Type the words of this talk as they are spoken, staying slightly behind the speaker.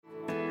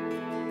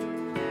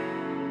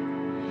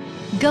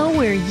Go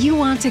where you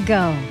want to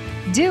go.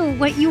 Do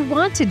what you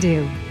want to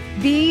do.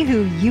 Be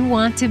who you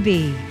want to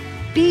be.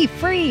 Be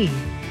free.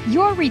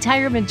 Your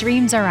retirement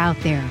dreams are out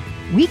there.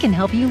 We can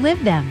help you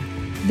live them.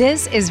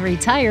 This is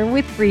Retire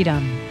with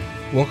Freedom.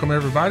 Welcome,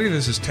 everybody.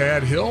 This is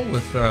Tad Hill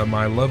with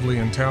my lovely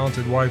and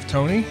talented wife,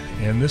 Tony,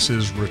 and this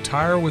is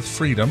Retire with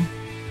Freedom,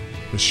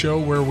 the show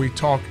where we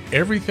talk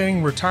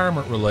everything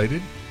retirement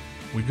related.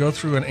 We go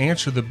through and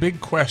answer the big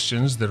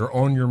questions that are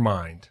on your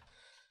mind.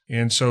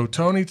 And so,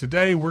 Tony,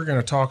 today we're going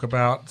to talk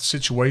about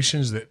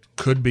situations that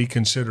could be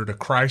considered a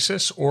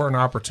crisis or an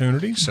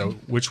opportunity. So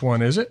which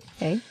one is it?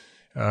 Okay.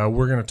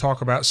 We're going to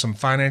talk about some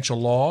financial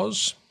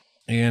laws.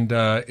 And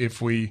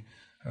if we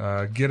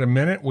get a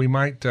minute, we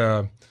might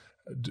do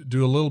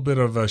a little bit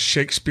of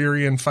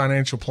Shakespearean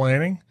financial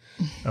planning.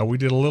 We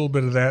did a little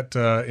bit of that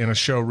in a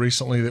show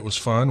recently that was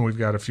fun. We've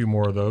got a few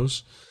more of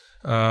those.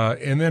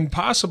 And then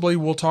possibly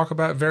we'll talk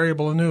about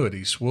variable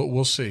annuities.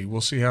 We'll see.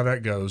 We'll see how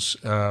that goes.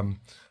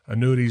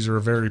 Annuities are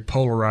a very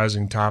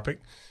polarizing topic.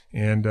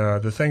 And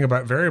the thing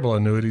about variable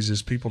annuities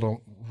is people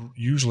don't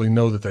usually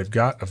know that they've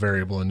got a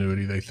variable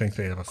annuity. They think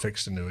they have a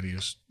fixed annuity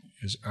is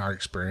our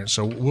experience.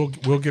 So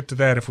we'll get to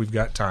that if we've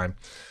got time.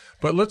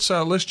 But let's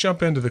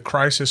jump into the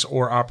crisis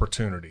or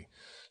opportunity.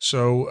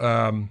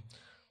 So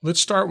let's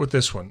start with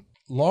this one.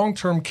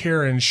 Long-term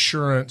care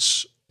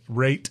insurance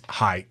rate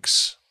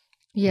hikes.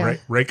 Yeah.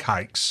 Rate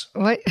hikes.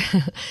 What?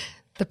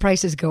 The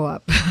prices go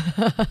up.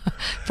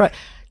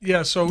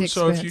 Yeah, so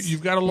if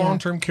you've got a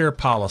long-term care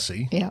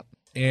policy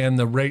and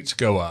the rates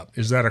go up,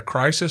 is that a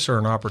crisis or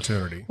an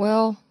opportunity?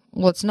 Well,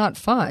 it's not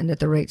fun that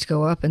the rates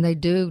go up, and they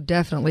do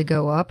definitely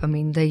go up. I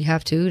mean, they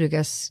have to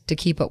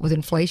keep up with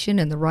inflation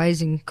and the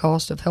rising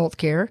cost of health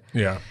care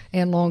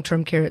and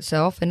long-term care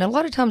itself. And a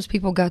lot of times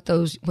people got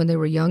those when they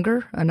were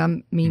younger, and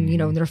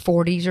in their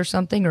 40s or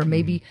something, or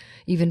maybe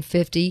even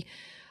 50,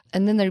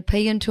 and then they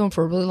pay into them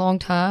for a really long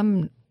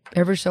time,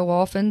 every so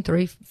often,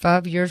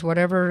 3-5 years,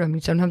 whatever. I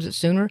mean, sometimes it's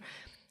sooner.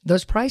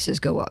 Those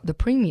prices go up, the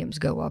premiums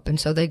go up, and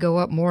so they go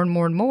up more and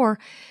more and more.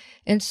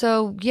 And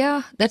so,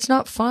 that's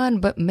not fun,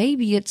 but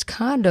maybe it's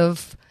kind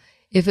of,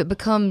 if it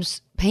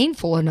becomes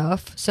painful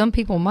enough, some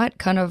people might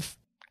kind of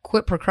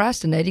quit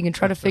procrastinating and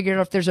try to figure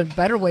out if there's a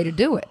better way to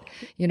do it,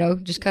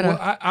 just kind of.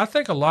 Well, I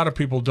think a lot of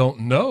people don't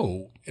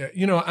know.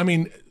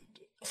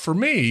 For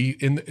me,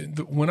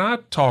 when I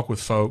talk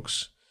with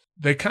folks,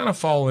 they kind of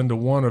fall into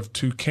one of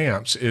two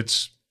camps.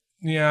 It's,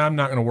 I'm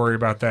not going to worry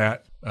about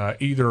that.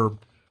 Either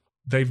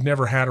they've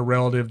never had a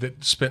relative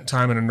that spent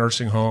time in a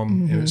nursing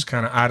home and it's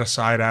kind of out of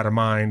sight, out of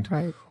mind.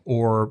 Right.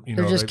 Or,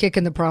 they're just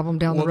kicking the problem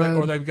down the road.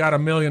 Or they've got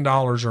 $1 million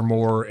or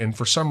more. And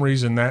for some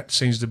reason, that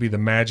seems to be the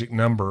magic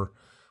number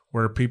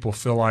where people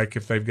feel like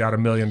if they've got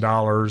 $1 million,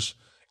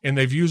 and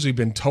they've usually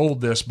been told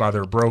this by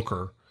their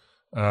broker,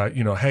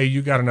 hey,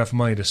 you got enough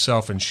money to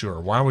self-insure.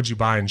 Why would you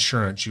buy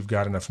insurance? You've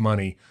got enough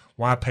money.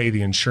 Why pay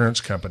the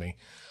insurance company?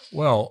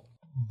 Well,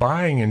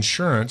 buying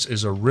insurance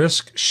is a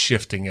risk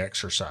shifting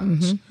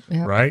exercise,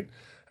 right?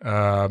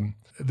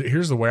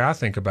 Here's the way I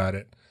think about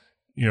it.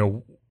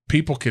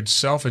 People could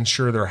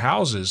self-insure their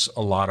houses.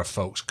 A lot of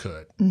folks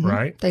could,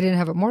 right? They didn't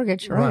have a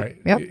mortgage, right?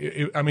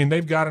 Yep.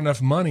 They've got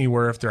enough money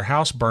where if their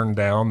house burned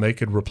down, they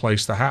could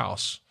replace the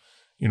house.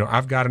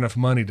 I've got enough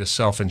money to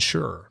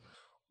self-insure.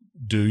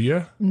 Do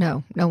you?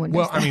 No one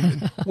does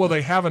that.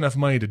 They have enough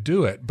money to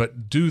do it,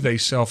 but do they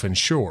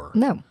self-insure?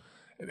 No.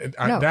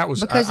 I don't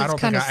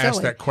think I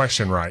asked that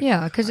question right.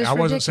 Yeah, because I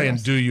wasn't saying,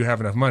 do you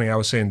have enough money? I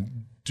was saying,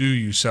 do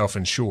you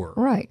self-insure?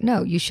 Right.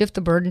 No, you shift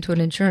the burden to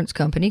an insurance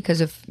company because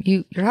if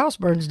your house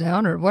burns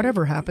down or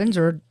whatever happens,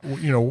 or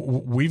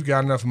we've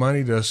got enough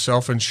money to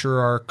self-insure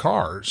our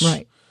cars.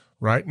 Right.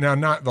 Right. Now,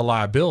 not the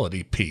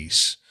liability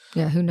piece.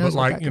 Yeah, who knows?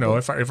 But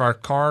if our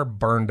car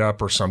burned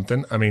up or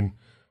something,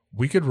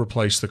 we could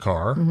replace the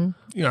car.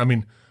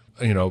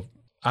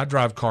 I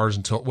drive cars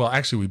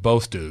actually we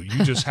both do.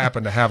 You just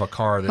happen to have a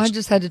car that's... I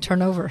just had to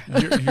turn over.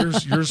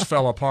 yours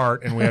fell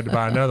apart and we had to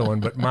buy another one,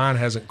 but mine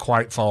hasn't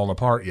quite fallen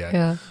apart yet.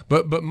 Yeah.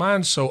 But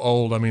mine's so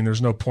old,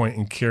 there's no point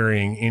in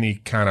carrying any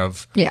kind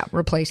of...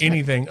 replacement.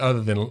 Anything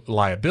other than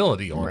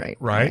liability on it,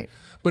 right?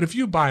 But if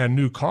you buy a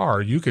new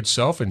car, you could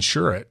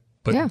self-insure it,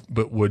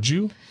 but would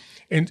you?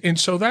 And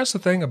so that's the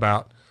thing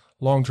about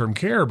long-term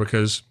care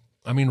because...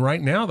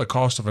 right now the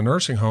cost of a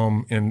nursing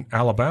home in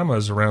Alabama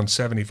is around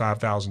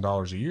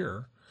 $75,000 a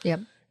year.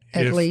 Yep,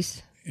 at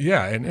least.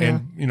 Yeah,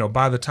 and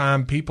by the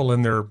time people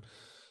in their,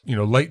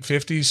 late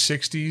 50s,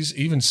 60s,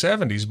 even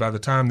 70s, by the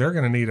time they're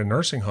going to need a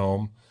nursing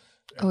home.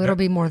 Oh, it'll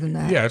be more than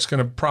that. Yeah, it's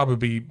going to probably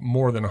be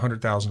more than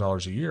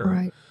 $100,000 a year.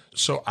 Right.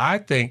 So I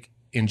think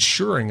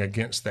insuring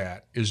against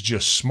that is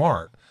just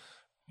smart.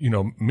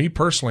 Me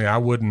personally, I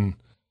wouldn't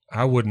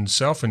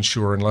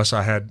self-insure unless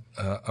I had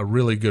a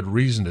really good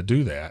reason to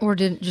do that. Or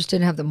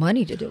didn't have the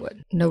money to do it.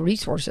 No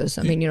resources.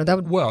 That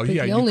would be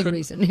the only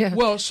reason. Yeah.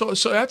 Well, so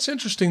that's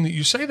interesting that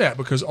you say that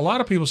because a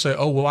lot of people say,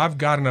 oh, well, I've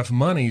got enough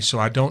money, so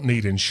I don't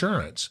need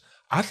insurance.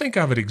 I think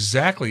of it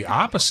exactly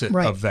opposite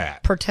of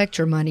that. Protect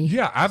your money.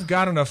 Yeah, I've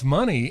got enough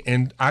money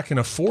and I can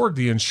afford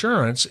the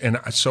insurance, and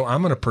so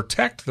I'm going to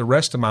protect the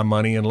rest of my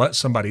money and let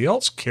somebody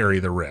else carry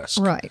the risk.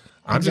 Right.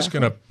 I'm just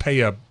going to pay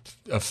a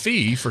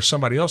fee for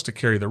somebody else to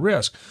carry the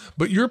risk.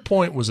 But your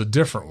point was a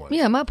different one.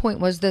 Yeah, my point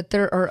was that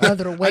there are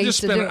other ways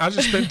to do it. I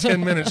just spent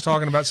 10 minutes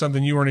talking about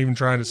something you weren't even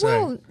trying to say.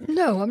 Well,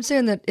 no, I'm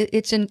saying that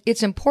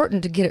it's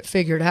important to get it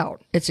figured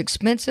out. It's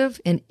expensive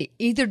in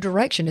either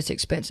direction. It's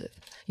expensive.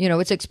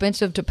 It's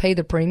expensive to pay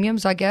the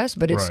premiums, I guess,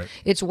 but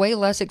it's way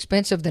less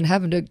expensive than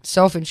having to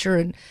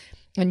self-insure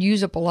and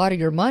use up a lot of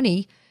your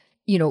money.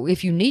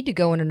 If you need to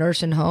go in a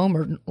nursing home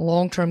or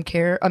long-term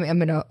care,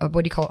 what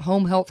do you call it,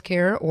 home health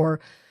care or,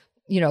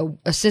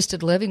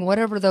 assisted living,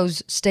 whatever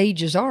those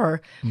stages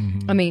are.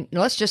 Mm-hmm.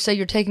 Let's just say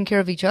you're taking care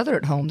of each other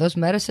at home. Those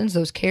medicines,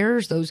 those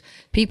cares, those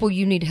people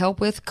you need help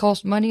with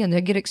cost money and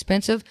they get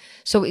expensive.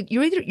 So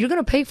you're going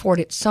to pay for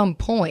it at some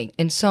point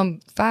in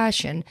some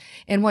fashion.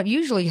 And what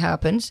usually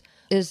happens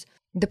is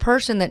the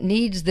person that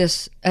needs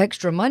this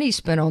extra money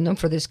spent on them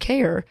for this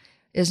care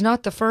is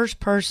not the first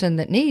person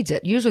that needs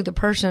it. Usually the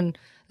person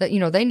that,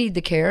 they need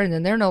the care and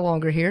then they're no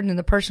longer here. And then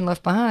the person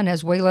left behind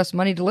has way less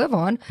money to live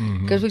on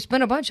because we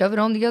spent a bunch of it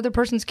on the other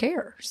person's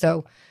care.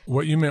 So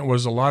what you meant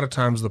was a lot of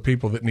times the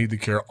people that need the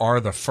care are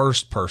the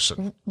first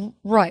person.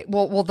 Right.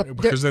 Well,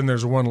 because then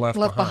there's one left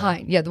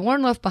behind. Yeah. The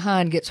one left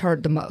behind gets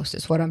hurt the most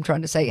is what I'm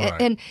trying to say.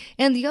 Right.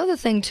 And the other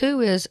thing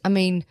too is,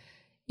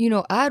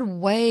 I'd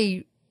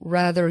way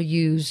rather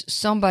use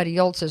somebody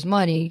else's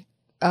money,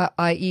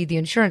 i.e. the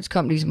insurance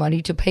company's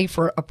money, to pay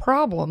for a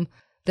problem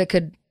that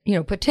could,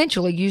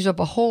 potentially use up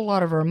a whole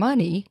lot of our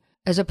money,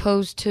 as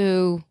opposed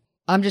to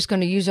I'm just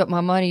going to use up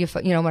my money if,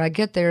 when I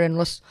get there, and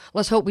let's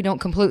hope we don't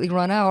completely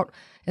run out.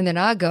 And then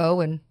I go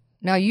and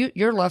now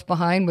you're left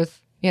behind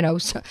with,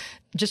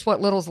 just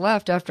what little's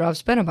left after I've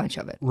spent a bunch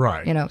of it.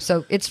 Right.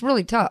 So it's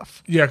really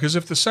tough. Yeah. Because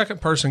if the second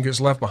person gets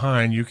left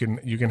behind, you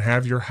can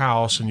have your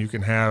house and you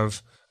can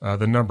have,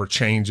 the number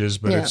changes,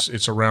 but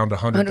it's around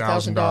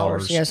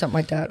 $100,000. Yeah, something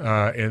like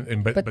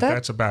that. But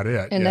that's about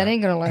it. And that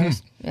ain't going to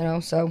last,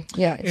 so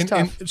yeah, it's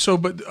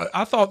tough. But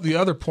I thought the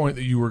other point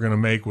that you were going to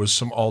make was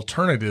some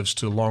alternatives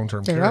to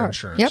long-term care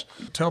insurance. Yep.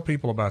 Tell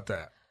people about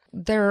that.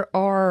 There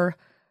are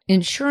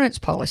insurance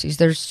policies.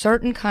 There's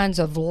certain kinds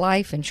of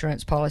life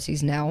insurance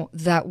policies now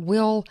that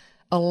will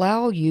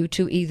allow you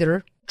to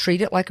either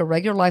treat it like a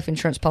regular life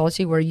insurance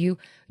policy where you're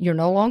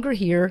no longer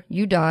here,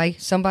 you die,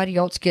 somebody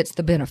else gets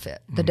the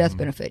benefit, the death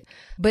benefit.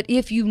 But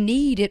if you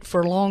need it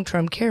for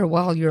long-term care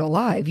while you're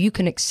alive, you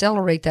can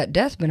accelerate that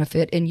death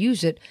benefit and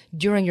use it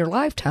during your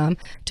lifetime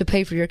to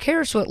pay for your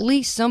care. So at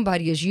least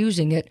somebody is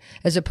using it,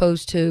 as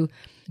opposed to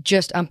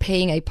just I'm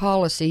paying a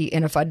policy,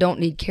 and if I don't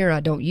need care,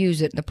 I don't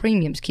use it, and the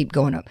premiums keep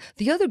going up.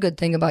 The other good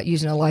thing about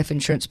using a life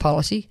insurance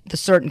policy, the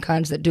certain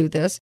kinds that do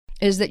this,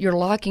 is that you're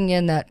locking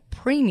in that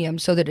premium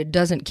so that it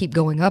doesn't keep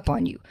going up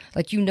on you.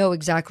 Like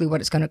exactly what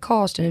it's going to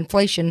cost, and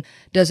inflation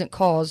doesn't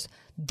cause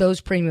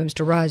those premiums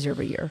to rise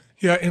every year.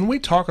 Yeah, and we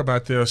talk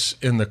about this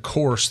in the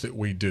course that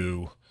we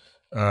do.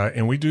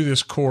 And we do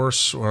this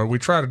course, we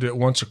try to do it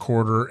once a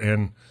quarter,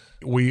 and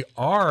we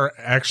are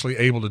actually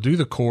able to do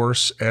the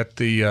course at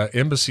the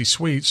Embassy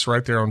Suites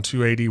right there on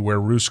 280 where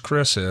Roos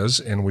Chris is,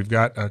 and we've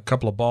got a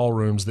couple of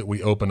ballrooms that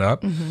we open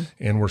up,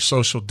 and we're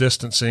social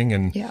distancing,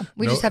 and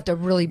we just have to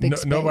really big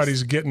space.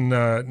 Nobody's getting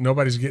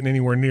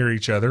anywhere near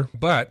each other,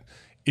 but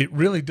it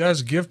really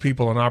does give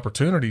people an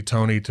opportunity,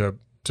 Tony, to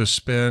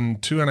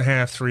spend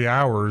 2.5, 3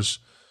 hours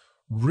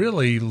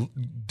really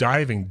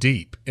diving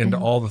deep into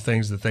all the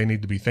things that they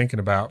need to be thinking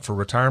about for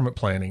retirement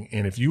planning.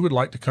 And if you would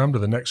like to come to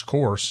the next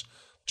course,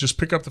 just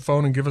pick up the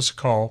phone and give us a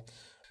call.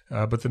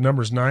 But the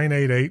number is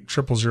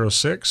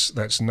 988-0006.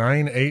 That's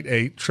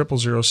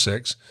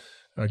 988-0006.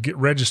 Get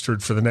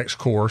registered for the next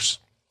course.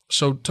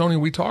 So, Tony,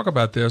 we talk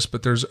about this,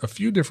 but there's a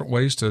few different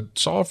ways to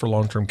solve for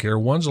long-term care.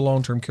 One's a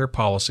long-term care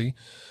policy.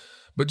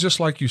 But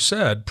just like you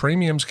said,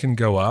 premiums can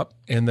go up,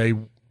 and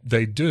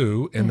they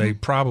do, and they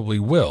probably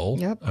will.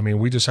 Yep.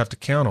 We just have to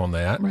count on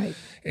that. Right.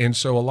 And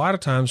so a lot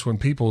of times when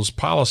people's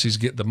policies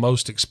get the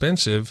most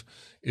expensive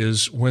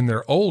is when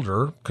they're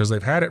older, because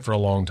they've had it for a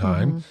long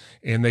time,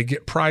 and they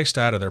get priced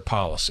out of their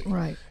policy.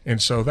 Right. And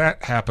so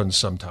that happens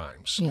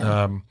sometimes.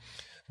 Yeah.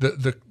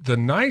 The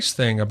nice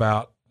thing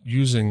about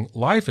using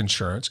life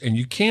insurance, and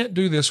you can't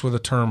do this with a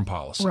term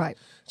policy. Right.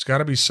 It's got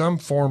to be some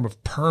form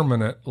of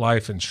permanent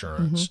life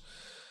insurance.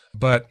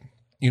 But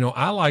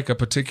I like a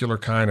particular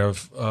kind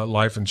of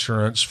life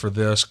insurance for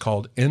this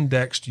called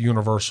indexed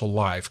universal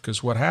life,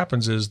 because what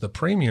happens is the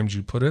premiums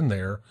you put in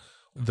there,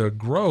 the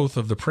growth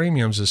of the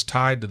premiums is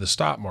tied to the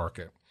stock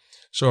market.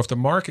 So if the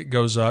market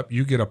goes up,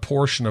 you get a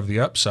portion of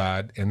the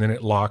upside, and then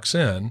it locks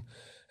in.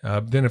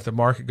 Then if the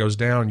market goes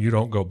down, you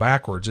don't go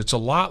backwards. It's a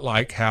lot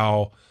like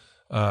how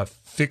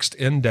fixed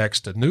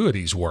indexed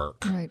annuities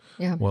work. Right.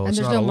 Yeah. Well,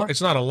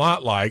 it's not a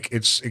lot like,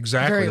 it's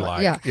exactly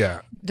like. Yeah.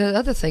 The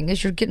other thing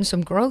is you're getting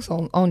some growth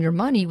on your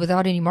money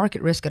without any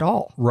market risk at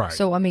all. Right.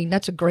 So,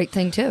 that's a great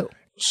thing too.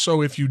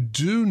 So if you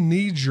do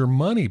need your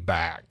money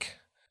back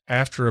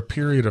after a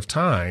period of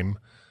time,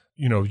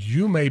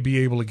 you may be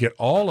able to get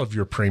all of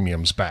your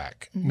premiums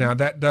back. Mm-hmm. Now,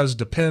 that does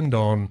depend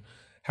on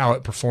how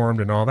it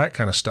performed and all that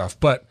kind of stuff.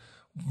 But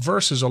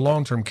versus a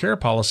long-term care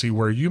policy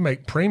where you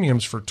make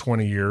premiums for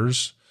 20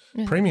 years,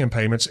 premium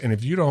payments, and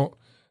if you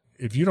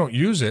don't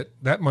use it,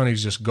 that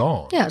money's just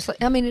gone. Yeah, it's like,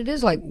 it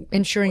is like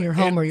insuring your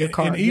home or your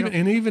car. And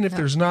even if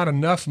there's not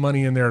enough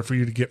money in there for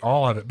you to get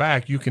all of it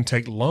back, you can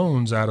take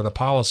loans out of the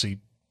policy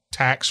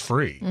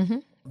tax-free. Mm-hmm.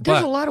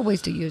 There's a lot of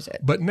ways to use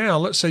it. But now,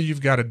 let's say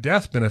you've got a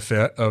death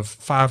benefit of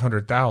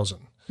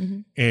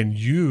 $500,000, and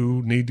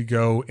you need to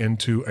go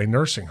into a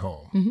nursing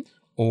home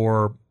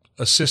or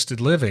assisted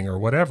living or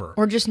whatever,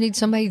 or just need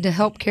somebody to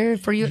help care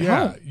for you at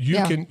home.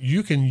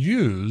 You can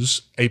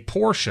use a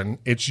portion.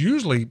 It's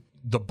usually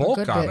the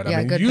bulk of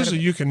it. Usually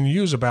you can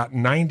use about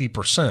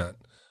 90%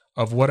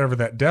 of whatever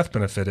that death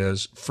benefit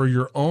is for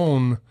your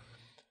own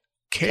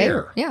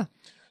care. Yeah.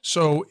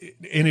 So,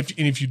 and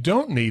if you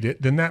don't need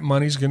it, then that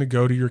money's going to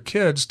go to your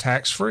kids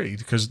tax-free,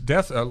 because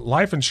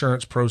life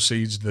insurance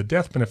proceeds, the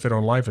death benefit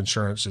on life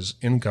insurance is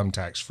income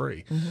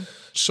tax-free. Mm-hmm.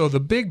 So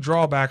the big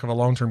drawback of a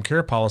long-term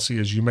care policy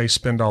is you may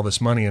spend all this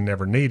money and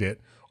never need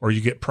it, or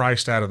you get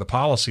priced out of the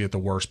policy at the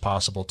worst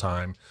possible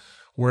time,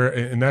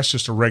 and that's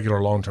just a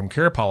regular long-term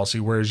care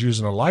policy, whereas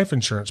using a life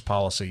insurance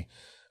policy,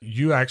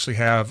 you actually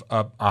have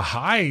a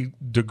high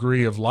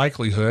degree of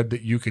likelihood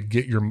that you could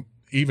get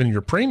even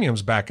your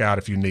premiums back out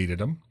if you needed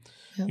them,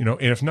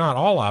 and if not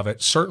all of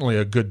it, certainly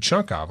a good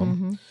chunk of them.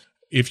 Mm-hmm.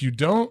 If you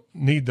don't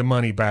need the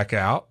money back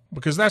out,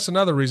 because that's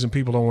another reason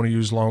people don't want to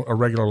use a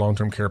regular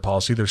long-term care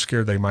policy. They're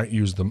scared they might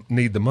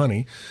need the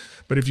money.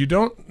 But if you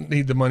don't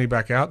need the money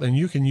back out, then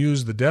you can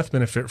use the death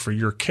benefit for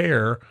your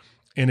care.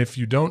 And if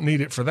you don't need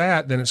it for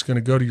that, then it's going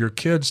to go to your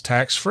kids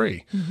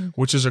tax-free,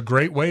 which is a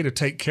great way to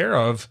take care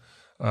of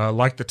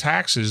like the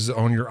taxes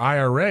on your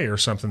IRA or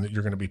something that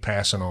you're going to be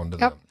passing on to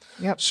them.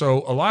 Yep.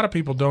 So a lot of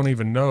people don't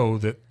even know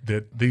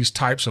that these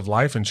types of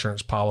life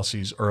insurance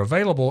policies are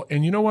available.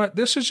 And you know what?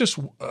 This is just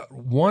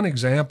one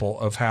example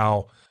of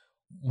how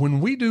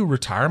when we do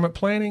retirement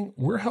planning,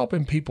 we're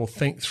helping people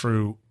think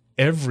through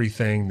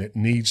everything that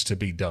needs to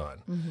be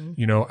done.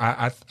 Mm-hmm.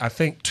 I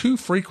think too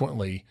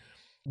frequently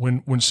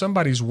when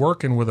somebody's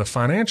working with a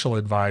financial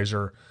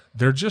advisor,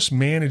 they're just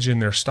managing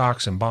their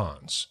stocks and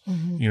bonds,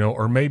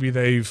 or maybe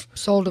they've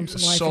sold them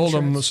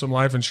some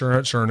life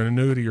insurance or an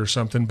annuity or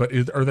something. But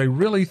are they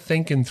really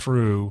thinking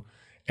through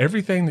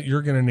everything that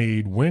you're going to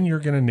need, when you're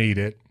going to need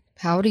it,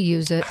 how to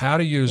use it,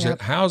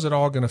 how's it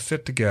all going to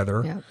fit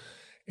together? Yep.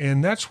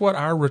 And that's what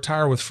our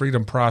Retire with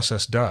Freedom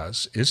process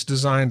does. It's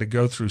designed to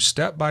go through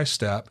step by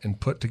step and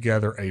put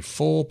together a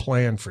full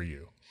plan for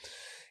you.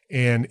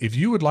 And if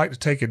you would like to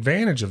take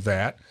advantage of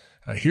that,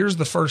 here's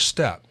the first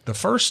step. The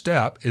first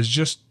step is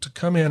just to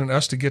come in and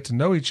us to get to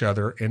know each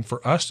other and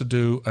for us to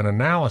do an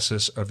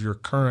analysis of your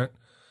current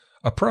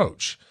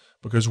approach,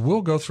 because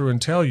we'll go through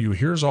and tell you,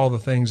 here's all the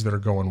things that are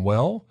going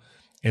well,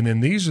 and then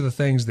these are the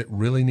things that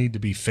really need to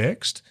be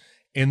fixed.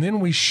 And then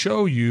we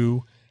show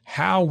you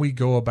how we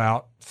go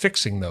about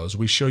fixing those.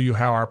 We show you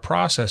how our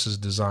process is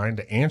designed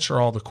to answer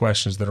all the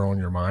questions that are on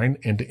your mind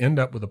and to end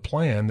up with a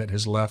plan that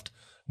has left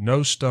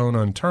no stone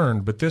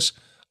unturned. But this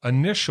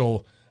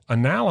initial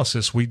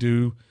analysis we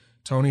do,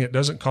 Tony, it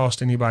doesn't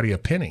cost anybody a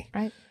penny.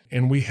 Right.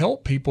 And we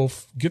help people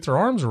get their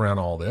arms around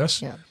all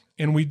this. Yeah.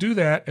 And we do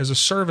that as a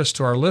service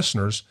to our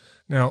listeners.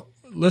 Now,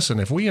 listen,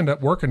 if we end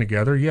up working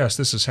together, yes,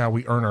 this is how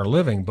we earn our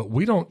living, but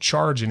we don't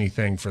charge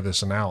anything for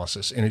this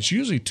analysis. And it's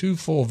usually 2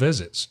 full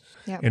visits.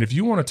 Yep. And if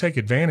you want to take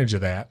advantage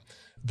of that,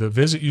 the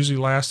visit usually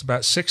lasts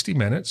about 60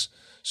 minutes.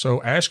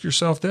 So ask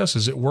yourself this,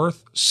 is it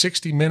worth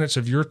 60 minutes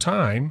of your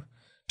time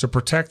to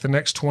protect the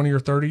next 20 or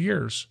 30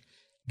 years?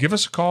 Give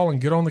us a call and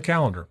get on the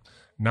calendar.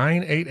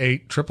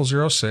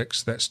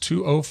 988-0006. That's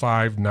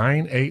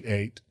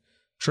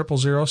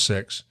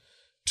 205-988-0006.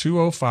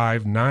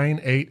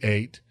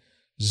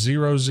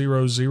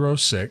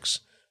 205-988-0006.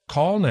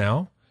 Call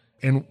now,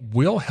 and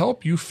we'll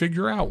help you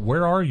figure out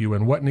where are you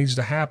and what needs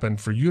to happen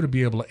for you to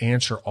be able to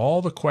answer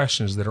all the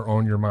questions that are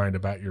on your mind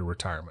about your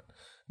retirement.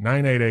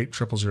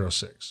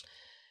 988-0006.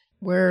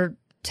 We're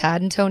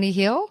Tad and Tony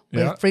Hill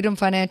with Freedom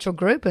Financial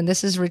Group, and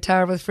this is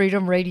Retire with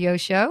Freedom radio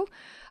show.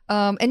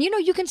 And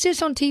you can see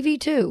us on TV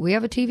too. We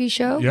have a TV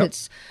show. Yep.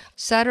 It's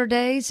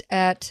Saturdays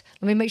at,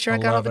 let me make sure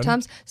 11. I got all the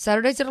times.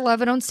 Saturdays at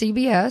 11 on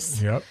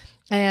CBS. Yep.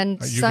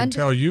 And you can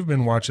tell you've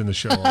been watching the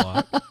show a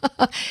lot.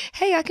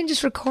 Hey, I can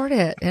just record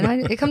it,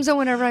 and it comes on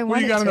whenever I want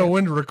it to. You got to know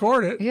when to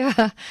record it.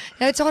 Yeah,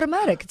 it's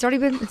automatic. It's already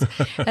been.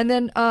 And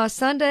then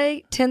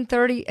Sunday,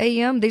 10:30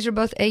 a.m. These are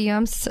both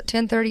a.m.s,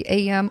 10:30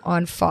 a.m.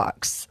 on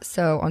Fox.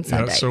 So on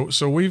Sunday. Yeah,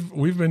 so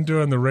we've been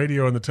doing the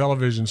radio and the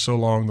television so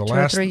long. The 2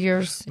 or 3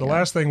 years. The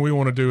last thing we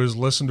want to do is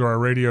listen to our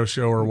radio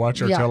show or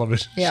watch our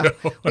television show.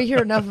 We hear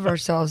enough of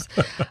ourselves.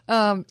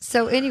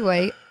 So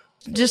anyway.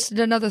 Just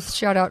another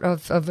shout out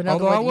of another.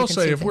 Although I will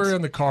say, if we're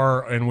in the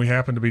car and we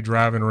happen to be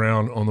driving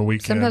around on the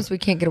weekend, sometimes we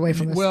can't get away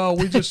from this. Well,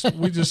 we just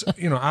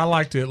I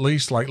like to at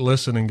least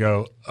listen and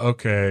go,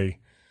 okay,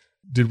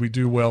 did we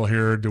do well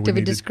here? Do we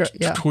need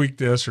to tweak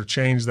this or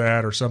change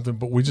that or something?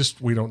 But we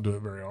don't do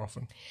it very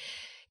often.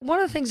 One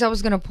of the things I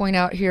was going to point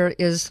out here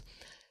is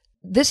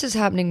this is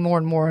happening more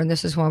and more, and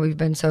this is why we've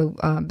been so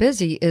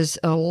busy, is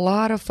a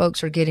lot of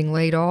folks are getting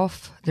laid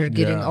off. They're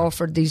getting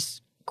offered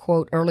these,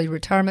 quote, early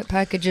retirement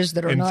packages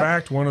that are not. In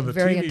fact, one of the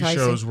TV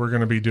shows we're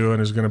going to be doing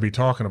is going to be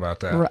talking about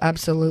that.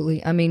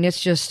 Absolutely. I mean, it's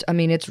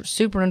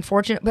super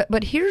unfortunate.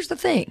 But here's the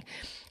thing.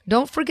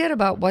 Don't forget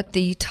about what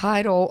the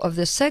title of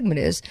this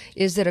segment is.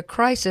 Is it a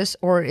crisis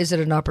or is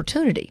it an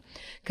opportunity?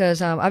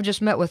 Because I've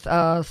just met with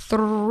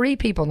 3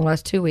 people in the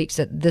last 2 weeks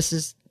that this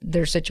is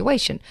their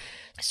situation.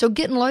 So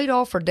getting laid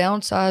off or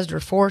downsized or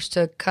forced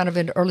to kind of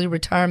into early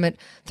retirement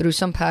through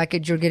some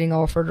package you're getting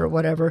offered or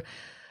whatever,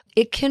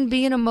 it can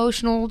be an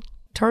emotional,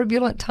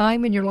 turbulent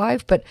time in your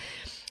life, but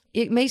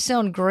it may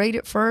sound great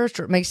at first,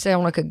 or it may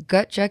sound like a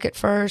gut check at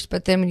first,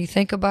 but then when you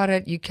think about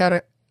it,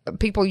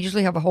 people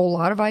usually have a whole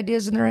lot of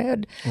ideas in their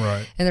head.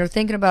 Right. And they're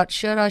thinking about,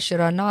 should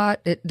I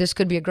not? This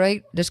could be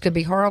this could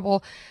be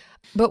horrible.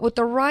 But with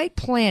the right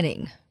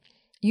planning,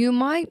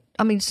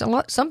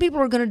 some people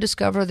are going to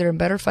discover they're in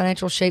better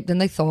financial shape than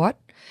they thought.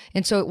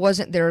 And so it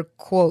wasn't their,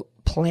 quote,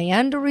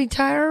 plan to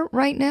retire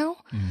right now,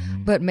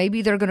 but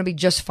maybe they're going to be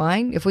just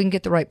fine if we can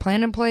get the right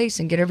plan in place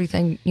and get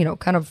everything,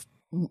 kind of,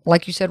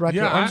 like you said,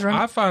 your arms around.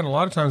 I find a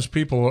lot of times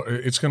people,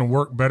 it's going to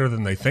work better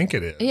than they think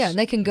it is. Yeah, and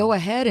they can go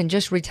ahead and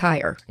just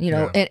retire,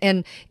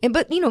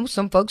 but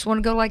some folks want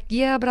to go like,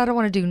 yeah, but I don't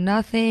want to do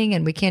nothing,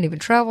 and we can't even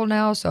travel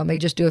now, so I may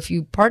just do a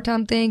few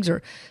part-time things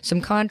or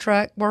some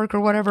contract work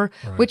or whatever,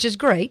 which is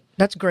great.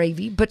 That's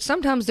gravy. But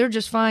sometimes they're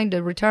just fine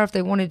to retire if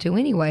they wanted to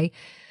anyway.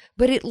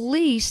 But at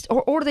least,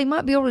 or they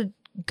might be able to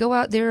go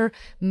out there,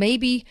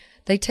 maybe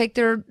they take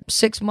their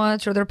 6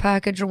 months or their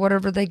package or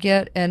whatever they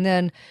get, and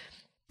then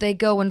they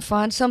go and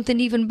find something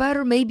even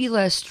better, maybe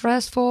less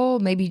stressful,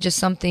 maybe just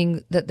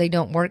something that they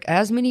don't work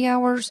as many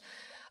hours.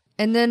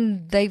 And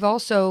then they've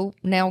also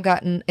now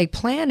gotten a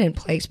plan in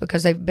place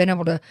because they've been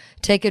able to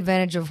take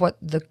advantage of what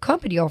the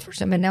company offers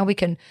them. And now we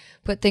can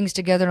put things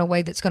together in a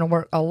way that's going to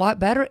work a lot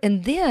better.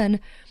 And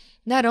then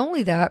not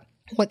only that,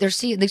 what they're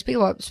seeing, these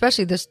people,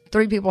 especially this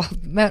 3 people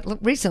I've met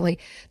recently,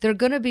 they're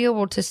going to be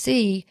able to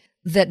see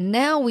that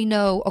now we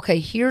know, okay,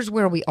 here's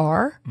where we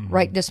are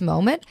right this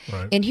moment,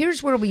 and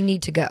here's where we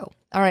need to go.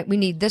 All right, we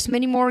need this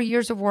many more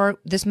years of work,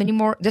 this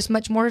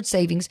much more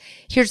savings.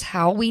 Here's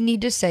how we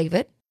need to save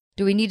it.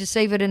 Do we need to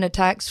save it in a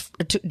tax?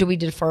 Do we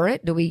defer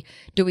it? Do we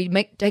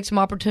take some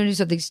opportunities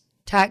of these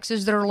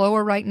taxes that are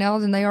lower right now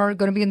than they are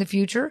going to be in the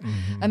future?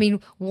 I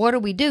mean, what do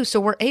we do? So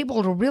we're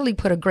able to really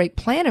put a great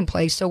plan in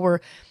place. So we're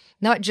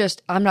not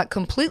just, I'm not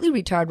completely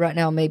retired right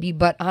now, maybe,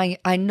 but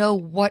I know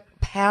what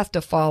path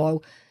to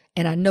follow,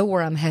 and I know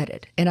where I'm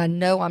headed. And I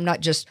know I'm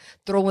not just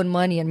throwing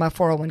money in my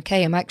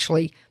 401k. I'm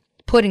actually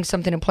putting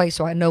something in place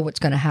so I know what's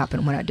going to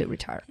happen when I do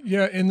retire.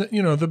 Yeah, and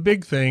the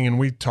big thing, and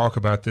we talk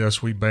about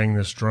this, we bang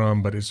this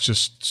drum, but it's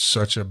just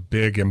such a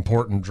big,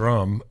 important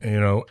drum.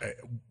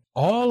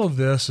 All of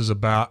this is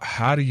about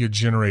how do you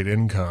generate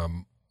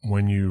income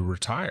when you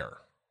retire?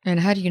 And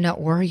how do you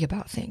not worry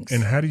about things?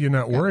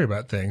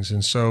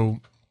 And so,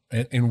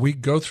 and we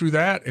go through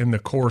that in the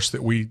course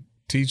that we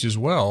teach as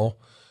well.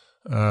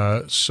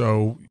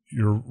 So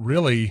you're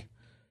really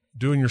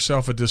doing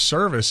yourself a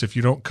disservice if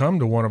you don't come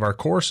to one of our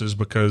courses,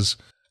 because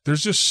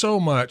there's just so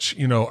much,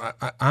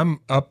 I'm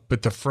up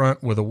at the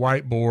front with a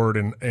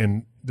whiteboard,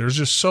 and there's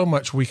just so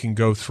much we can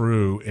go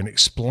through and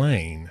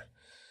explain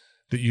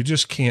that you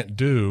just can't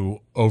do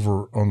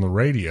over on the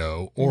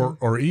radio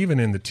or even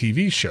in the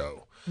TV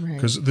show.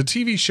 Because the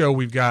TV show,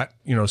 we've got,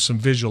 some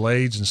visual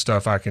aids and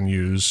stuff I can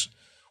use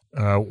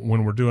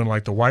when we're doing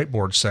like the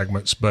whiteboard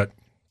segments, but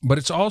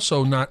it's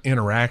also not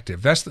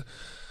interactive. That's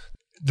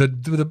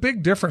the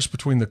big difference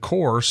between the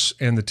course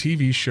and the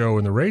TV show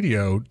and the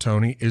radio,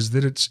 Tony, is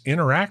that it's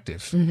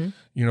interactive.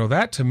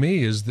 That to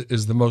me is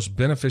the most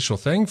beneficial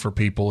thing for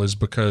people, is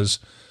because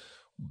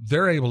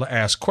they're able to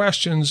ask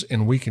questions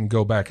and we can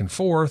go back and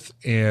forth.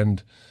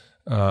 And,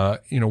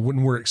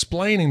 when we're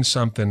explaining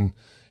something,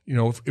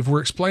 if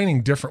we're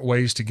explaining different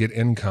ways to get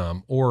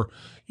income, or,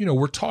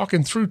 we're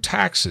talking through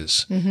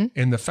taxes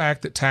and the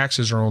fact that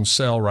taxes are on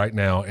sale right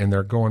now and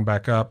they're going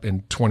back up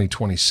in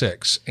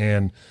 2026.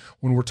 And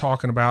when we're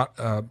talking about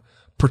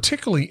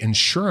particularly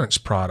insurance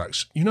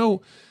products,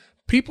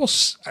 people,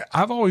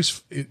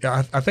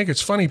 I think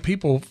it's funny,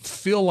 people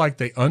feel like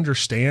they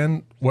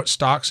understand what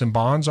stocks and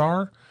bonds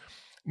are.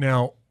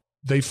 Now,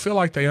 they feel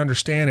like they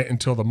understand it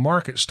until the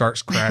market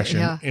starts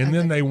crashing, and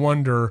then they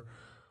wonder,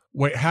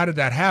 wait, how did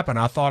that happen?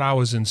 I thought I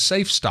was in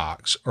safe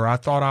stocks, or I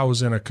thought I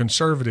was in a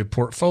conservative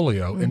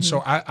portfolio. And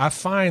so I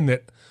find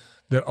that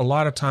a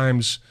lot of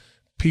times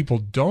people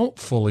don't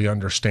fully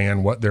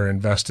understand what they're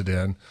invested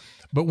in.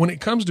 But when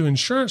it comes to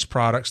insurance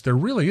products, there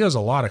really is a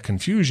lot of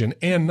confusion.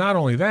 And not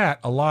only that,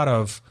 a lot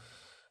of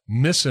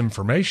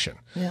misinformation.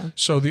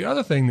 So the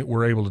other thing that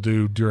we're able to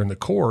do during the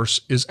course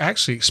is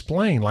actually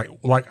explain,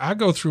 like I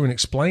go through and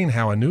explain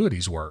how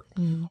annuities work,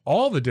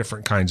 all the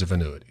different kinds of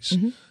annuities.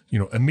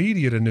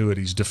 immediate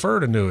annuities,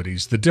 deferred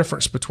annuities, the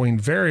difference between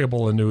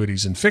variable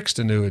annuities and fixed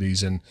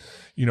annuities. And,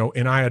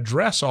 and I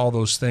address all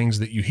those things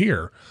that you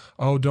hear.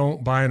 Oh,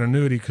 don't buy an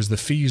annuity because the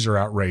fees are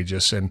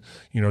outrageous. And,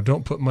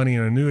 don't put money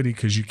in an annuity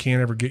because you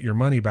can't ever get your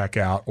money back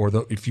out. Or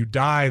if you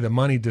die, the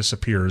money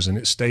disappears and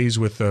it stays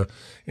with the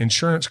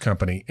insurance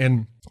company.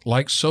 And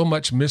like so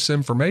much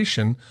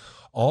misinformation,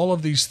 all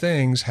of these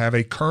things have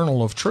a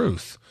kernel of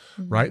truth,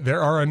 right?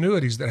 There are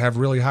annuities that have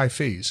really high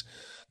fees.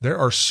 There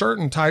are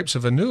certain types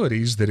of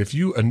annuities that if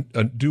you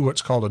do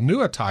what's called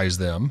annuitize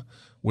them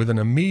with an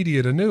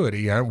immediate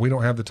annuity, we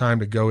don't have the time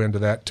to go into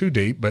that too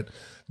deep, but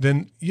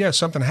then,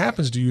 something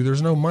happens to you,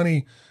 there's no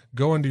money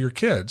going to your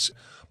kids.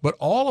 But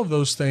all of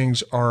those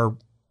things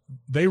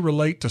they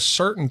relate to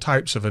certain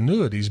types of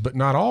annuities, but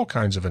not all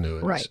kinds of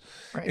annuities.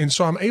 Right. And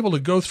so I'm able to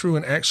go through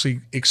and actually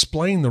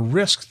explain the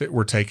risk that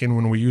we're taking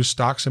when we use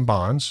stocks and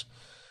bonds,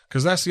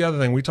 because that's the other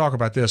thing. We talk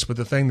about this, but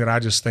the thing that I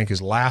just think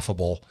is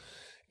laughable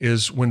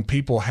is when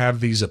people have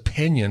these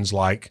opinions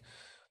like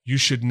you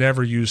should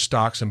never use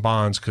stocks and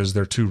bonds because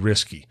they're too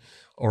risky,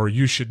 or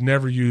you should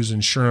never use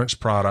insurance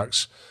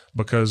products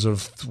because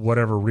of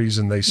whatever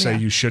reason they say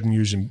you shouldn't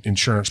use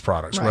insurance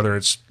products, whether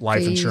it's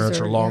life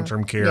insurance or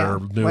long-term care or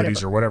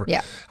annuities or whatever.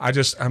 Yeah. I'm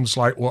just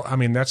like, well, I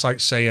mean, that's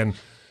like saying,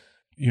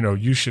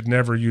 you should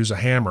never use a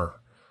hammer,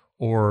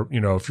 or,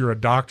 if you're a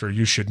doctor,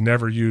 you should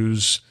never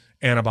use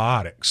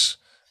antibiotics.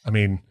 I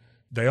mean,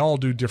 they all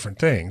do different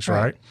things,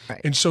 right?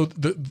 And so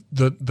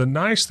the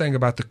nice thing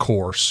about the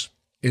course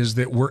is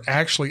that we're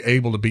actually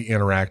able to be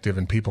interactive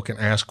and people can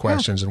ask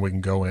questions and we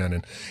can go in.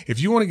 And if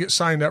you want to get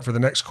signed up for the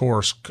next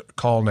course,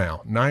 call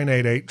now,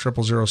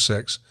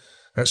 988-0006.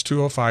 That's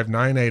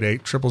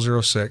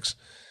 205-988-0006,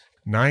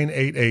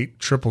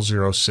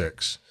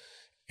 988-0006.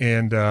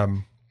 And,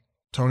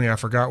 Tony, I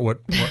forgot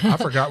what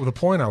the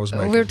point I was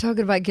making. We were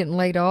talking about getting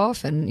laid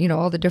off and,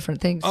 all the different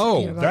things.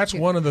 Oh, that's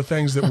one of the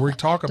things that we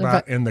talk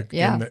about in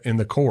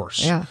the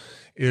course. Yeah.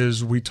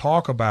 Is we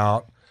talk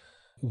about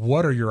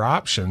what are your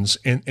options,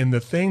 and the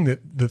thing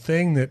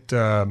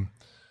that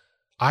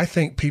I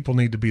think people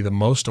need to be the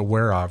most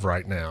aware of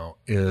right now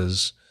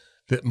is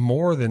that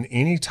more than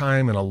any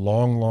time in a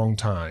long, long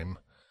time,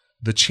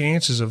 the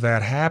chances of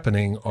that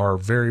happening are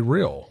very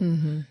real.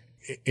 Mm-hmm.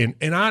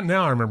 And I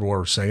remember what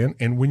we're saying.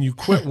 And when you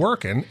quit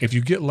working, if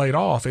you get laid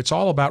off, it's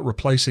all about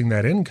replacing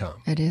that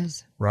income. It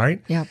is.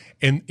 Right? Yeah.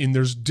 And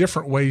there's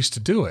different ways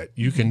to do it.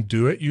 You can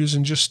do it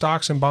using just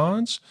stocks and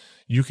bonds.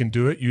 You can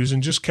do it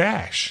using just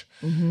cash.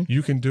 Mm-hmm.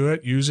 You can do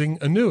it using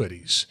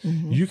annuities.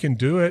 Mm-hmm. You can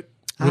do it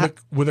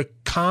with a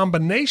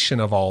combination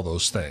of all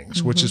those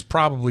things, which is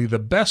probably the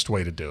best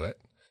way to do it.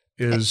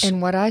 And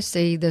what I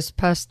see, this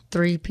past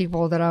 3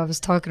 people that I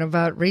was talking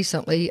about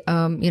recently,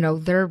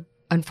 they're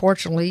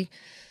unfortunately,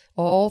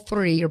 all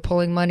 3 are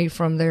pulling money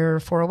from their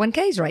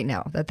 401ks right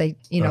now that they,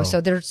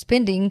 so they're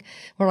spending.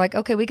 We're like,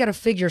 okay, we got to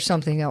figure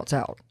something else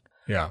out.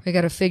 Yeah. We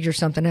got to figure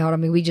something out. I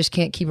mean, we just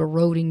can't keep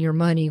eroding your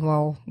money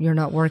while you're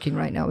not working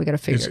right now. We got to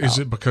figure it out. Is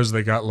it because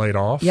they got laid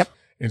off? Yep.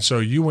 And so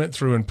you went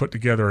through and put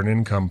together an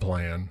income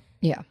plan.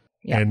 Yeah.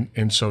 Yeah.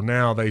 And so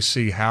now they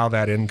see how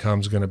that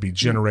income's going to be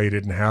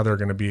generated and how they're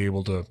going to be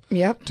able to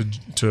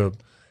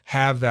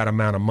have that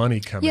amount of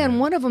money coming in. Yeah, and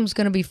one of them's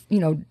going to be,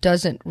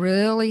 doesn't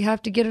really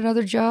have to get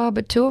another job,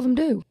 but 2 of them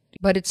do.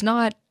 But it's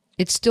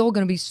still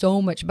going to be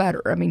so much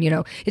better. I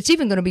mean, it's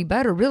even going to be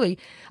better, really.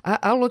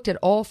 I looked at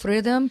all 3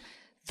 of them.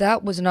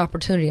 That was an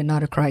opportunity and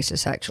not a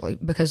crisis, actually,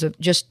 because of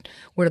just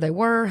where they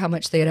were, how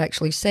much they had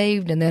actually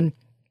saved, and then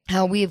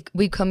how we've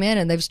come in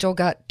and they've still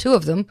got 2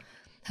 of them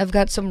have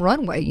got some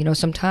runway,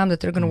 some time that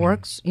they're going to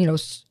work,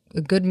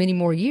 a good many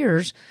more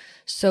years,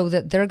 so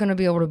that they're going to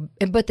be able to,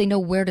 but they know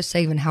where to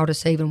save and how to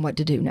save and what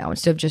to do now,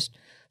 instead of just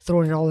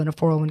throwing it all in a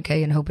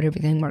 401k and hoping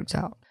everything works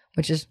out,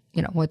 which is,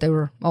 what they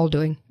were all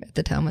doing at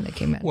the time when they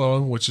came in.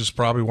 Well, which is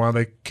probably why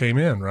they came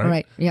in, right?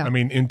 Right, yeah. I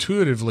mean,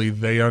 intuitively,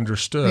 they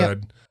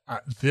understood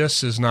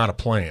this is not a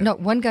plan. No,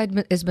 one guy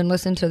has been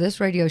listening to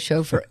this radio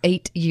show for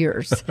 8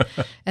 years.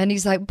 And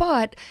he's like,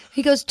 but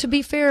he goes, to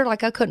be fair,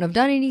 like I couldn't have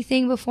done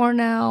anything before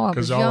now.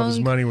 Because all of his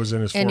money was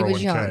in his 401k. And he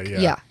was young.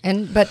 Yeah.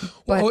 And, but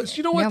well,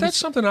 you know what? That's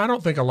something I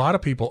don't think a lot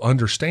of people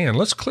understand.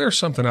 Let's clear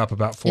something up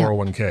about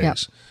 401ks. Yeah.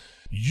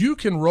 You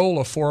can roll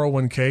a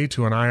 401k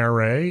to an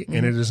IRA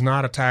and it is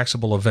not a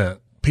taxable event.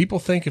 People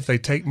think if they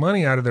take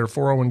money out of their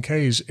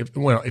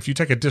 401ks, if you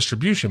take a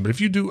distribution, but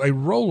if you do a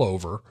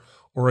rollover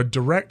or a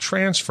direct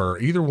transfer,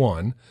 either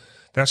one,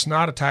 that's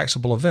not a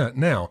taxable event.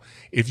 Now,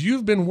 if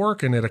you've been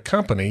working at a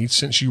company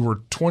since you were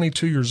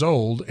 22 years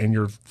old and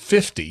you're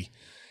 50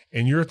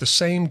 and you're at the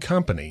same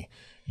company,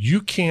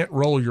 you can't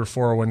roll your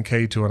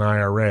 401k to an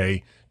IRA.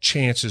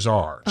 Chances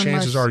are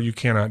you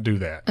cannot do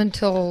that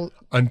until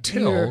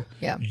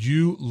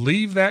you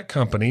leave that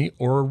company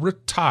or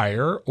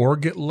retire or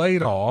get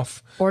laid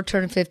off or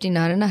turn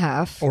 59 and a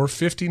half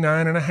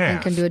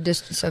and can do a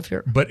distance of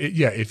your. But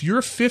if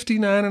you're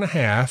 59 and a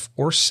half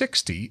or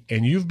 60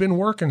 and you've been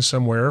working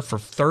somewhere for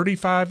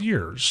 35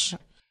 years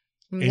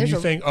and you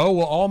think, oh,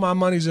 well, all my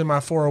money's in my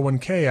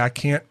 401k, I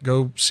can't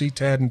go see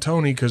Tad and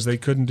Tony because they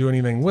couldn't do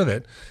anything with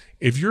it.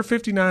 If you're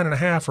 59 and a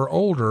half or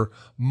older,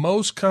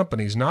 most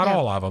companies, not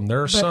all of them,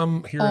 there are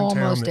some here in town.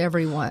 Almost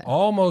everyone.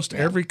 Almost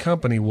every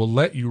company will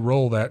let you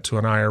roll that to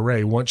an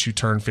IRA once you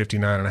turn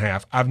 59 and a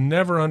half. I've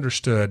never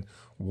understood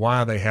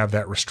why they have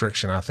that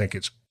restriction. I think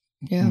it's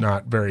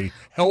not very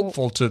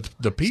helpful to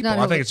the people.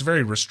 I think it's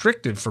very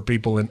restrictive for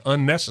people and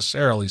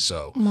unnecessarily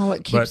so. Well,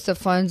 it keeps the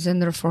funds in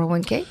their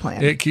 401k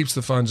plan. It keeps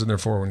the funds in their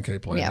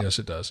 401k plan. Yes,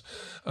 it does.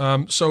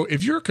 So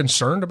if you're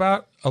concerned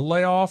about a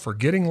layoff or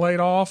getting laid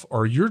off,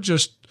 or you're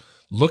just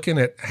looking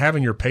at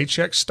having your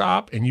paycheck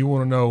stop and you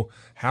want to know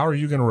how are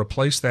you going to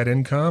replace that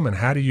income and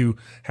how do you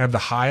have the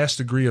highest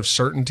degree of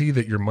certainty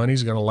that your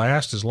money's going to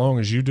last as long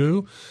as you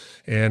do,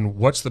 and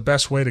what's the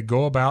best way to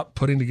go about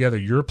putting together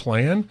your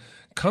plan,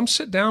 come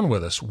sit down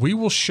with us. We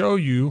will show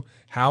you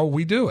how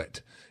we do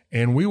it,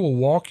 and we will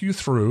walk you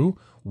through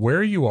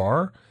where you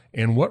are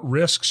and what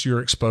risks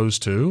you're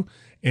exposed to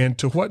and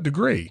to what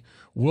degree.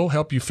 We'll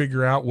help you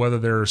figure out whether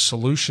there are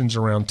solutions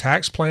around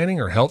tax planning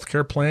or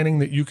healthcare planning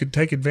that you could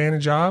take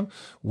advantage of.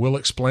 We'll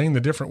explain the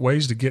different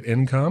ways to get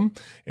income,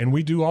 and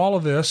we do all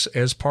of this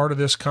as part of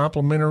this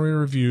complimentary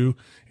review,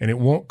 and it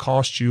won't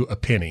cost you a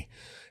penny.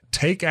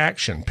 Take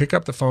action. Pick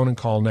up the phone and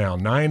call now,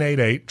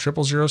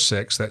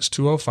 988-0006. That's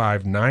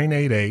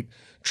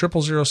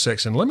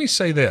 205-988-0006. And let me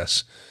say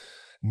this,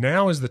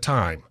 now is the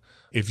time.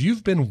 If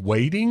you've been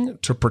waiting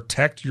to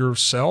protect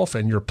yourself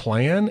and your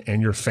plan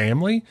and your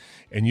family,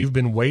 and you've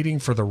been waiting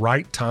for the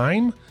right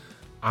time,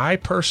 I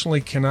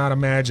personally cannot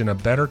imagine a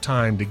better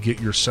time to get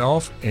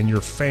yourself and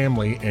your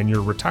family and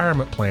your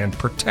retirement plan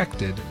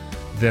protected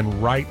than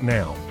right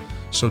now.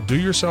 So do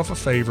yourself a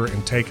favor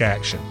and take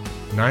action.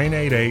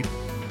 988-0006,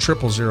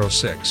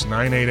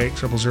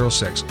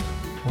 988-0006.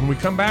 When we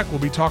come back, we'll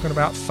be talking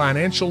about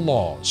financial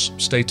laws.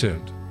 Stay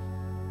tuned.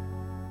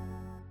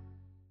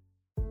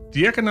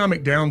 The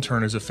economic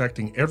downturn is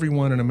affecting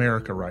everyone in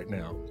America right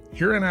now.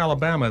 Here in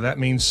Alabama, that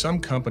means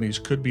some companies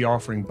could be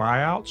offering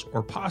buyouts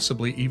or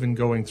possibly even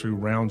going through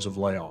rounds of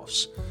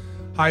layoffs.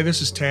 Hi, this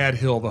is Tad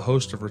Hill, the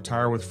host of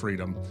Retire with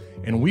Freedom,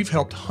 and we've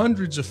helped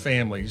hundreds of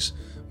families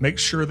make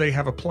sure they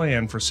have a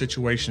plan for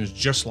situations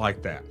just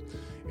like that.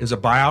 Is a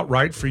buyout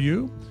right for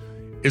you?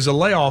 Is a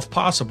layoff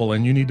possible,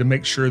 and you need to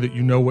make sure that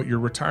you know what your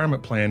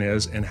retirement plan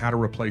is and how to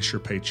replace your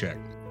paycheck?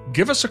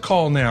 Give us a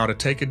call now to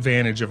take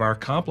advantage of our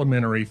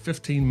complimentary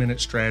 15-minute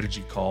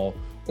strategy call,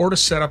 or to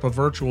set up a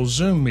virtual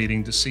Zoom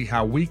meeting to see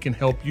how we can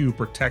help you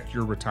protect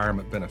your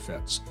retirement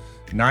benefits.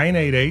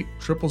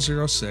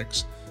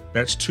 988-0006.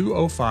 That's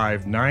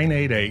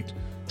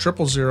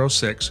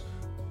 205-988-0006.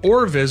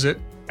 Or visit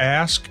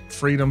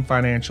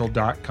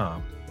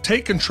AskFreedomFinancial.com.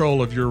 Take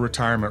control of your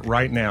retirement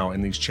right now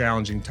in these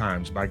challenging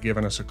times by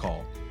giving us a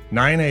call.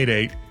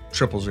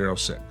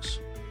 988-0006.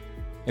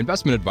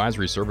 Investment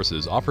advisory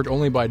services offered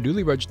only by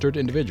duly registered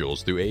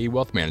individuals through AE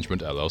Wealth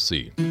Management,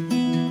 LLC.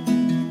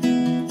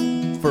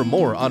 For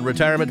more on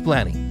retirement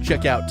planning,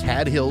 check out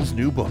Tad Hill's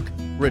new book,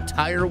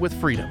 Retire with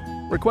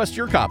Freedom. Request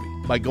your copy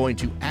by going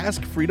to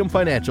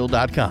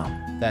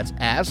AskFreedomFinancial.com. That's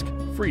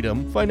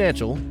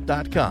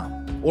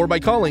AskFreedomFinancial.com. Or by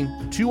calling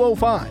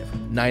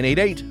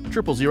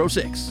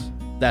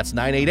 205-988-0006. That's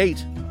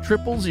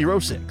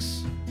 988-0006.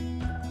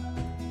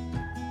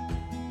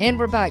 And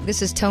we're back.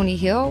 This is Tony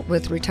Hill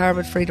with Retire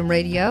with Freedom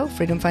Radio,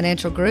 Freedom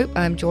Financial Group.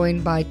 I'm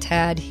joined by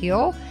Tad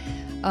Hill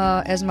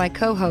as my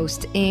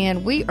co-host,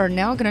 and we are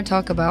now going to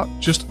talk about...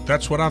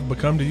 That's what I've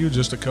become to you,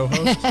 just a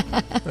co-host?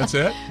 That's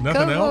it?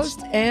 Nothing else?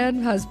 Co-host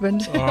and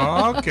husband.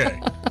 Okay.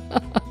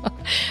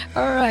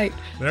 All right.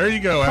 There you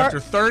go.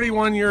 After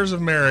 31 years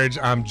of marriage,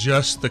 I'm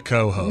just the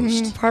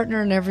co-host.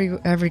 Partner in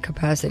every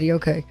capacity.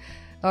 Okay.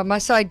 My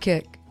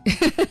sidekick.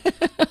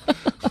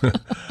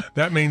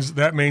 That means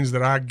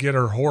that I get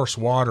her horse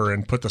water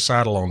and put the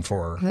saddle on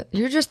for her.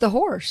 You're just the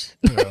horse.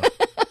 Yeah.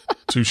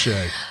 Touche.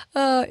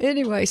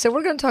 Anyway, so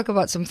we're going to talk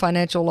about some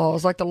financial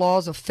laws, like the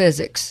laws of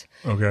physics.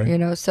 Okay.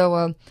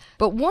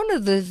 But one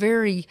of the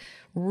very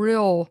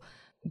real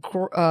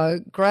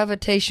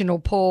gravitational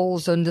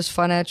pulls on this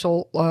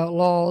financial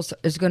laws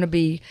is going to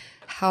be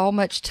how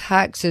much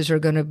taxes are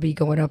going to be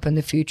going up in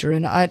the future.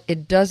 And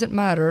it doesn't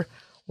matter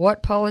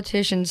what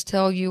politicians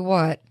tell you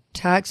what,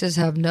 taxes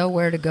have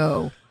nowhere to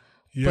go.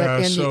 Yeah,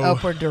 but in the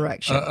upward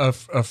direction. A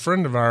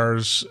friend of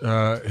ours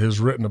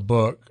has written a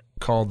book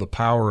called The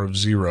Power of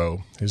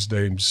Zero. His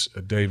name's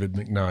David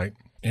McKnight,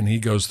 and he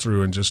goes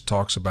through and just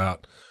talks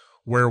about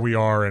where we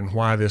are and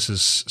why this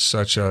is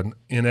such an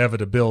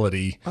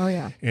inevitability. Oh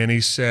yeah. And he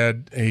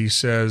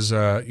says,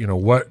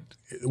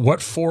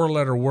 what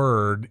four-letter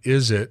word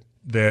is it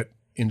that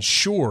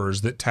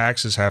ensures that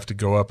taxes have to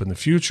go up in the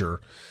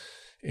future?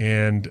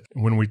 And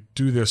when we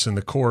do this in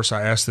the course,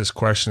 I ask this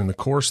question in the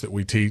course that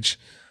we teach.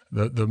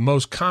 The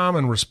most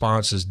common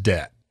response is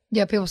debt.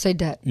 Yeah, people say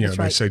debt.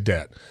 They say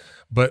debt.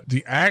 But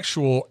the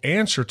actual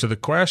answer to the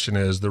question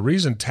is the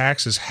reason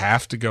taxes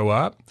have to go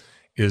up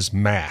is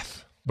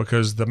math,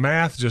 because the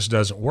math just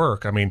doesn't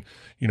work. I mean,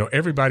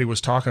 everybody was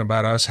talking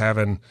about us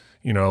having,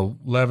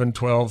 11,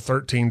 12,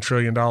 $13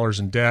 trillion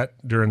in debt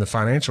during the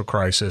financial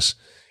crisis.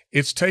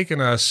 It's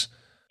taken us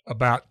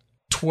about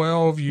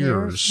 12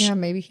 years. Yeah,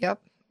 maybe.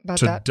 Yep.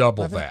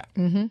 double that.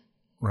 Mm-hmm.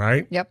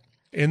 Right? Yep.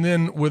 And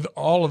then with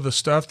all of the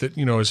stuff that,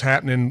 is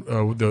happening,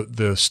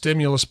 the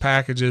stimulus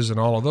packages and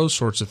all of those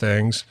sorts of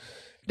things,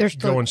 they're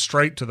still going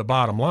straight to the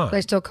bottom line.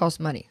 They still cost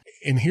money.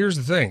 And here's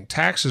the thing.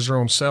 Taxes are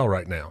on sale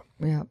right now.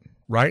 Yeah.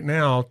 Right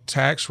now,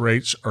 tax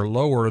rates are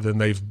lower than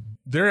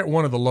they're at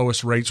one of the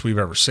lowest rates we've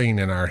ever seen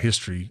in our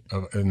history,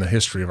 in the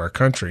history of our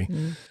country.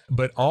 Mm.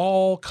 But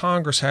all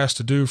Congress has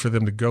to do for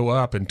them to go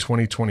up in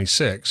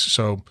 2026,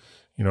 so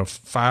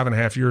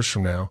 5.5 years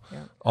from now,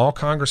 all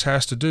Congress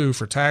has to do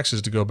for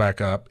taxes to go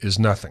back up is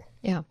nothing.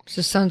 Yeah, it's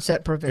a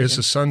sunset provision. It's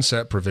a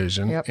sunset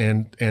provision. Yep.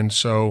 And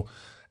so,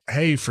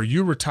 hey, for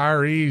you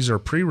retirees or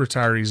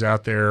pre-retirees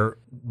out there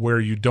where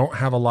you don't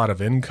have a lot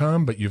of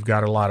income, but you've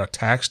got a lot of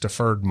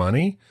tax-deferred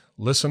money,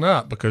 listen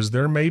up, because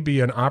there may be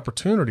an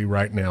opportunity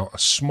right now, a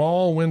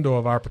small window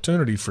of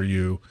opportunity for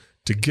you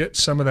to get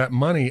some of that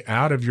money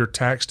out of your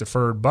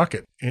tax-deferred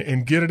bucket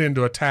and get it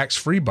into a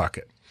tax-free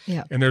bucket.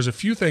 Yeah. And there's a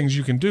few things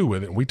you can do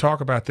with it. We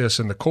talk about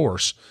this in the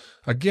course.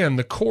 Again,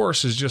 the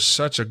course is just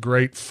such a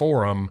great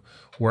forum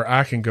where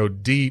I can go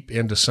deep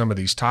into some of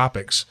these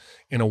topics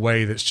in a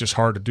way that's just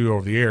hard to do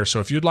over the air. So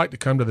if you'd like to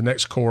come to the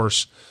next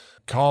course,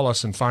 call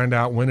us and find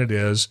out when it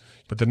is.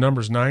 But the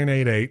number's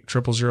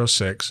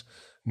 988-0006,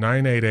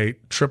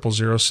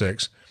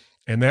 988-0006.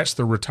 And that's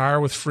the Retire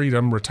with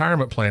Freedom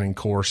retirement planning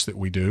course that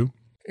we do.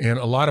 And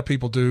a lot of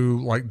people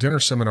do like dinner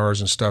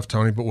seminars and stuff,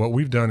 Tony. But what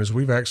we've done is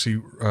we've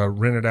actually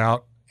rented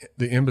out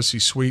the Embassy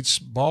Suites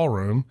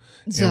ballroom.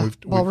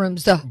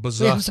 Ballroom's up. We've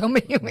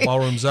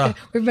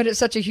been at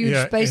such a huge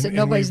space that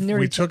nobody's near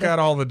each other. We took out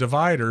all the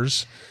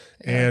dividers,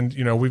 and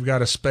we've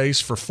got a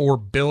space for 4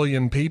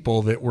 billion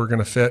people that we're going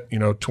to fit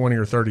 20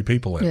 or 30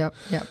 people in.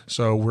 Yep.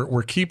 So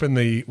we're keeping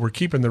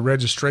the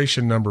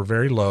registration number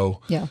very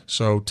low. Yeah.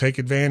 So take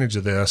advantage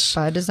of this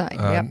by design.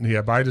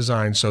 By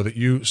design, so that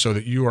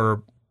you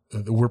are.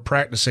 We're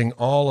practicing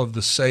all of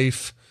the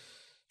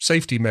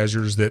safety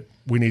measures that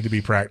we need to be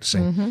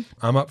practicing. Mm-hmm.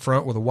 I'm up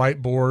front with a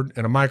whiteboard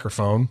and a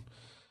microphone,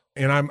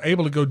 and I'm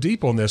able to go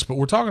deep on this, but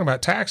we're talking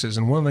about taxes.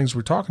 And one of the things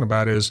we're talking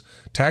about is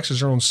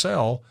taxes are on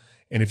sale.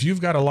 And if you've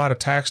got a lot of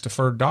tax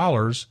deferred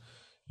dollars,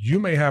 you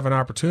may have an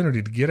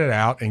opportunity to get it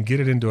out and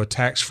get it into a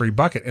tax-free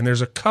bucket. And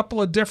there's a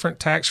couple of different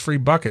tax-free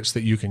buckets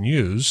that you can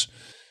use.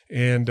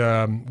 And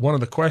one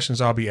of the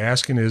questions I'll be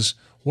asking is,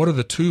 what are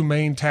the 2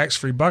 main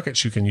tax-free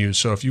buckets you can use?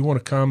 So if you want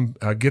to come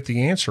get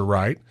the answer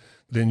right,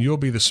 then you'll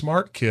be the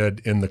smart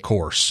kid in the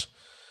course.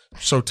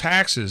 So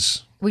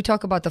taxes. We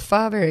talk about the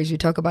 5 areas. You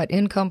talk about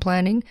income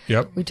planning.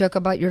 Yep. We talk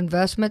about your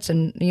investments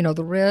and,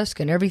 the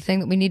risk and everything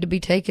that we need to be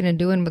taking and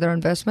doing with our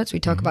investments. We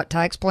talk about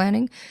tax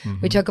planning.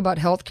 Mm-hmm. We talk about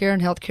healthcare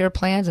and healthcare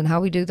plans and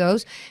how we do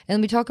those.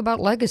 And we talk about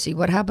legacy.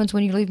 What happens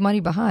when you leave money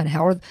behind?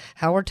 How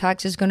are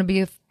taxes going to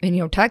be?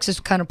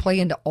 Taxes kind of play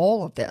into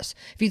all of this.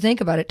 If you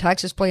think about it,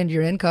 taxes play into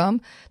your income.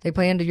 They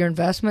play into your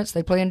investments.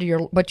 They play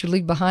into what you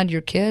leave behind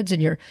your kids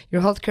and your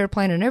healthcare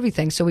plan and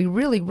everything. So we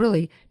really,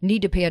 really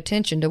need to pay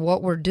attention to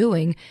what we're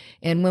doing.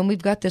 And when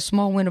we've got this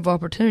small window of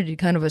opportunity to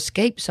kind of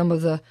escape some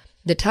of the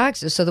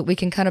taxes so that we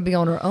can kind of be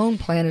on our own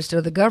plan instead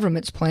of the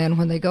government's plan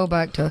when they go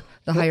back to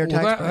the higher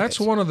tax brackets. That's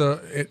one of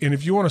the, and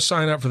if you want to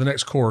sign up for the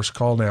next course,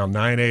 call now,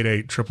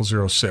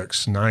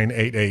 988-0006,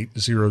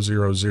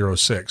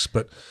 988-0006.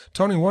 But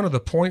Tony, one of the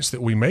points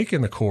that we make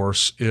in the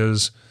course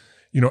is,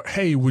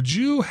 hey, would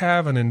you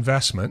have an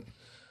investment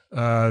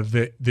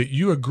that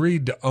you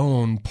agreed to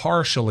own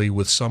partially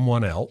with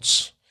someone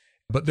else,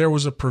 but there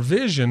was a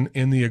provision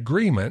in the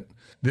agreement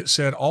that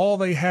said all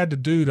they had to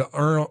do to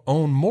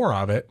own more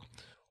of it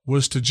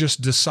was to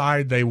just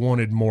decide they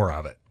wanted more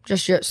of it.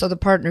 So the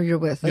partner you're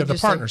with. The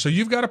partner. So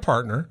you've got a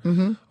partner.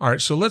 Mm-hmm. All right.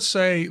 So let's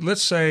say,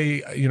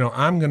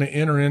 I'm going to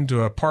enter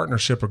into a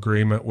partnership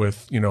agreement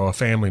with, a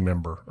family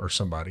member or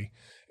somebody,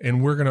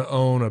 and we're going to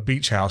own a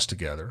beach house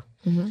together.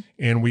 Mm-hmm.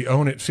 And we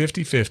own it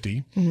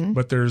 50-50, mm-hmm.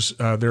 but there's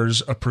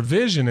a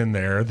provision in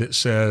there that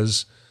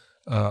says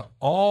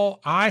all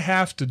I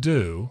have to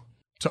do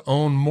to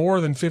own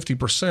more than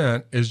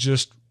 50% is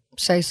just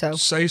say so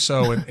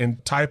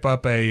and type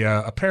up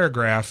a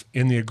paragraph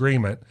in the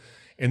agreement.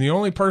 And the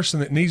only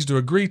person that needs to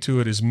agree to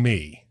it is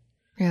me.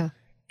 Yeah.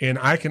 And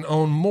I can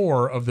own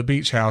more of the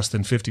beach house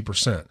than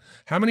 50%.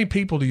 How many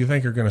people do you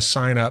think are going to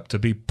sign up to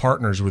be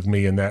partners with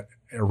me in that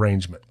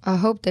arrangement? I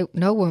hope that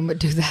no one would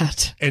do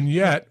that. And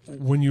yet,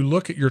 when you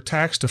look at your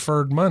tax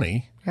deferred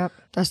money, yep,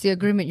 that's the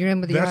agreement you're in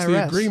with the IRS. That's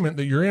the agreement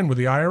that you're in with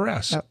the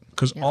IRS. Yep.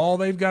 Because all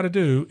they've got to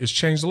do is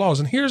change the laws.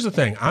 And here's the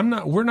thing.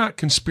 We're not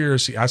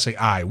conspiracy. I say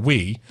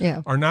we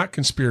are not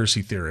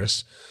conspiracy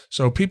theorists.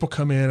 So people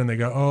come in and they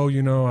go,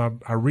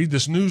 I read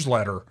this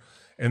newsletter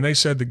and they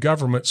said the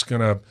government's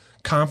going to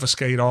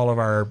confiscate all of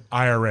our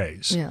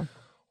IRAs. Yeah.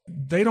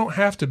 They don't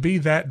have to be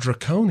that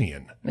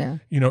draconian. Yeah.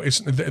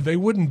 They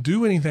wouldn't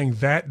do anything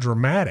that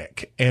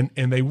dramatic, and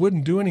they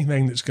wouldn't do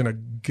anything that's going to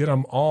get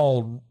them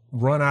all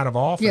run out of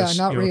office. Yeah,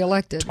 not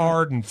reelected.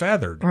 Tarred and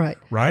feathered. Right.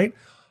 Right?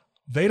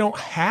 They don't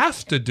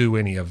have to do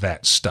any of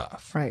that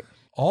stuff. Right.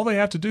 all they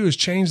have to do is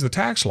change the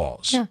tax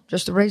laws. Yeah,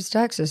 just to raise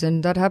taxes,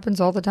 and that happens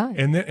all the time.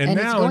 And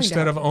now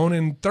instead of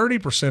owning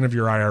 30% of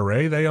your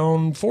IRA, they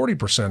own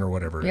 40% or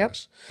whatever it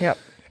is. Yep.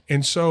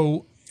 And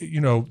so,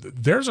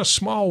 there's a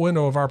small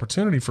window of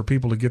opportunity for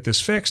people to get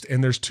this fixed,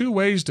 and there's 2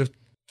 ways to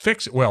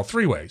fix it. Well,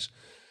 3 ways.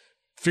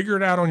 Figure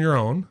it out on your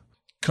own,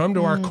 come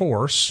to our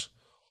course,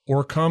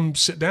 or come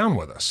sit down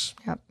with us.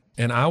 Yep.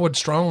 And I would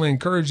strongly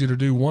encourage you to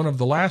do one of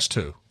the last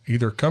 2.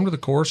 Either come to the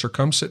course or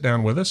come sit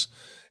down with us.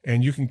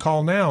 And you can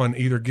call now and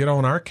either get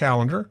on our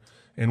calendar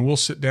and we'll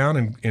sit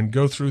down and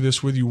go through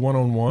this with you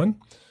one-on-one,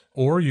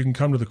 or you can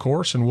come to the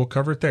course and we'll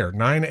cover it there.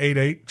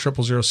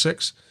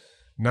 988-0006,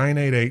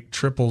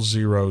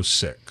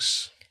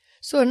 988-0006.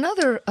 So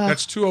another...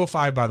 That's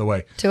 205, by the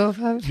way.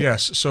 205?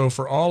 Yes. So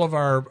for all of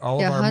our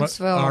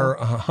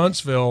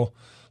Huntsville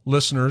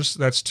listeners,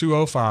 that's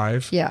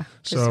 205. Yeah.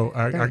 So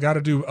I got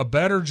to do a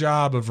better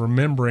job of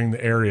remembering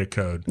the area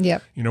code.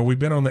 Yep. We've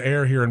been on the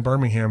air here in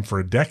Birmingham for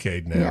a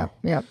decade now.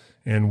 Yep.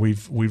 And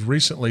we've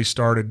recently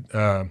started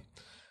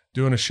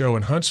doing a show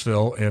in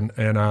Huntsville, and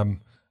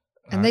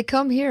they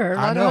come here.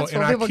 I know,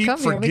 and I keep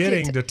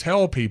forgetting to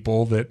tell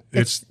people that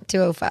it's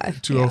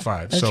 205.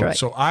 205. Yeah, that's right.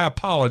 So I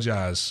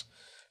apologize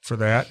for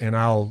that, and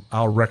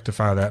I'll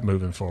rectify that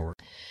moving forward.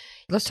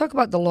 Let's talk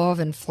about the law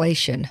of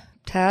inflation.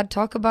 Tad,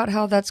 talk about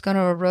how that's going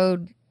to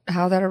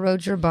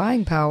erodes your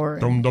buying power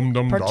and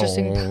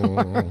purchasing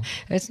power.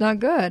 It's not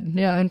good.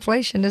 Yeah,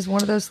 inflation is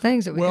one of those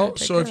things that we Well,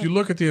 so if you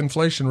look at the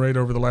inflation rate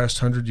over the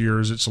last 100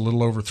 years, it's a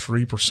little over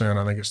 3%.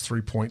 I think it's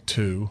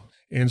 3.2.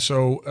 And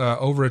so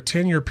over a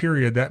 10-year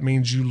period, that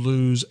means you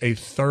lose a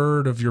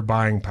third of your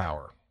buying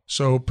power.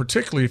 So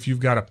particularly if you've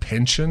got a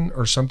pension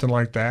or something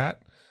like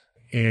that,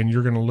 and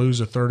you're going to lose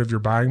a third of your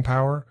buying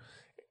power.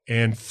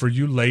 And for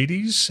you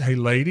ladies, hey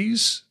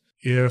ladies,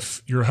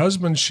 if your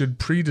husband should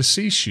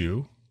predecease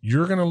you,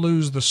 you're going to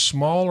lose the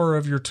smaller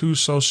of your 2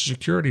 Social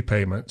Security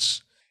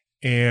payments.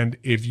 And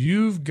if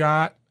you've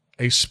got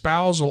a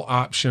spousal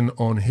option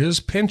on his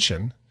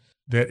pension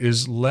that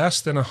is less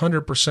than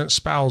 100%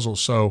 spousal,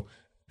 so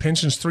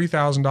pension's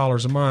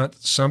 $3,000 a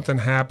month, something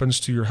happens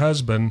to your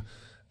husband,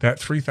 that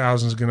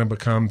 $3,000 is going to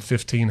become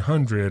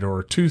 $1,500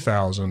 or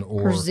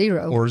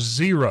 $2,000 or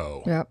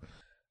zero. Yep.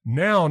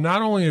 Now,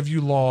 not only have you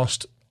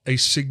lost a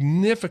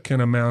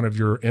significant amount of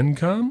your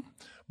income,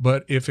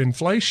 but if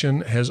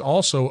inflation has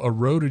also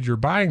eroded your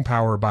buying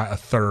power by a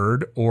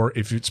third, or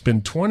if it's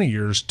been 20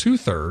 years,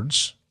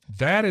 2/3,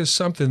 that is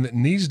something that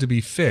needs to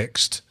be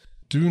fixed.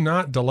 Do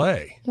not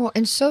delay. Well,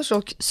 and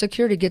Social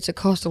Security gets a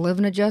cost of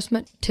living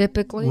adjustment,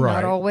 typically,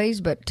 not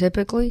always, but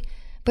typically.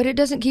 But it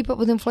doesn't keep up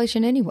with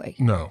inflation anyway.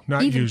 No,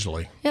 not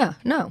usually. Yeah,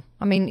 no.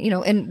 I mean,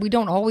 and we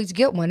don't always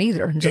get one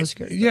either in Social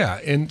Security. Yeah,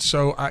 and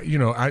so, I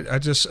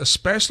just,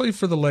 especially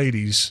for the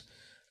ladies,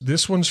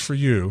 this one's for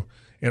you.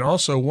 And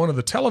also, one of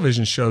the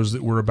television shows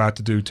that we're about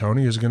to do,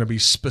 Tony, is going to be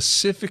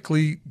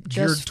specifically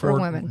geared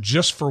toward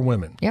just for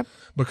women. Yep.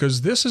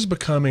 Because this is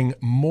becoming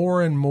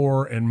more and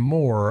more and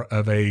more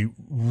of a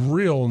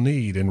real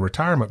need in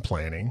retirement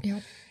planning.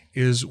 Yep.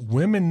 Is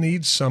women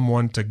need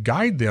someone to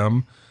guide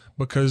them,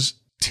 because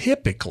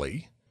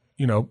typically,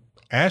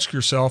 ask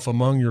yourself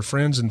among your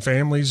friends and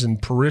families and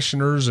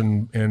parishioners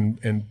and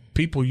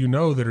people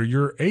that are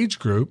your age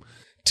group,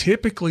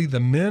 typically the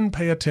men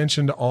pay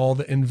attention to all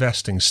the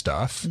investing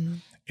stuff. Mm-hmm.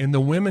 And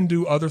the women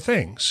do other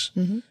things.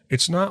 Mm-hmm.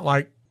 It's not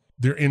like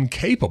they're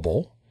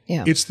incapable.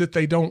 Yeah. It's that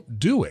they don't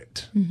do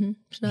it,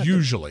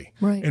 usually.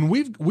 Right. And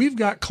we've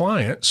got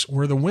clients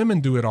where the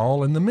women do it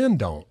all and the men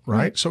don't,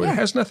 right? So it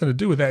has nothing to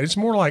do with that. It's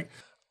more like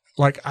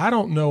I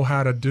don't know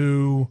how to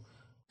do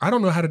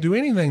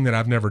anything that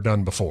I've never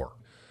done before.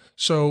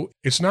 So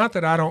it's not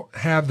that I don't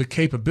have the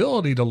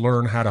capability to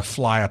learn how to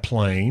fly a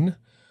plane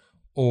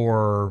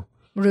or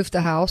roof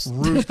the house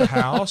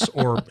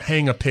or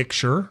hang a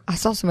picture. I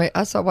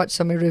watched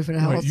somebody roofing a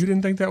house. Wait, you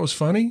didn't think that was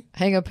funny?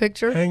 Hang a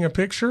picture?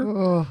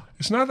 Oh.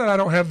 It's not that I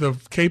don't have the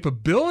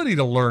capability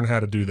to learn how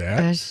to do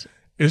that. Yes.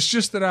 It's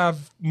just that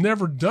I've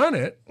never done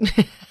it.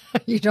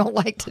 You don't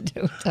like to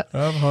do that.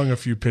 I've hung a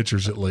few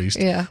pictures at least.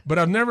 Yeah. But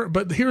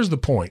here's the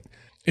point.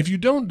 If you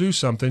don't do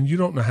something, you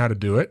don't know how to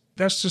do it.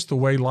 That's just the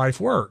way life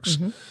works.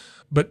 Mm-hmm.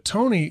 But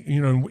Tony,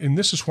 and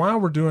this is why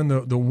we're doing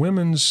the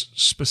women's,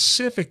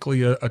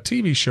 specifically a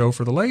TV show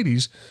for the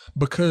ladies,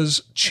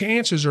 because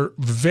chances are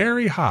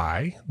very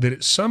high that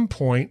at some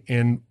point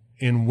in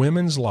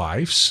women's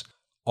lives,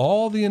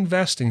 all the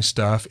investing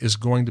stuff is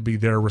going to be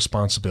their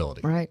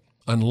responsibility. Right.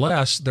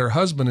 Unless their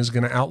husband is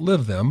going to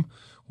outlive them,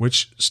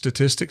 which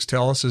statistics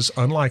tell us is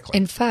unlikely.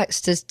 In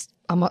fact,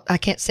 I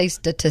can't say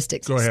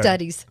statistics. Go ahead.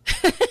 Studies.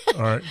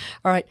 All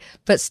right.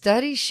 But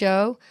studies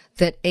show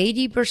that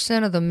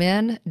 80% of the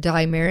men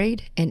die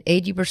married and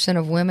 80%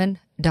 of women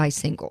die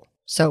single.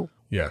 So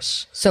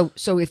yes.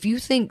 So if you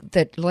think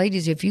that,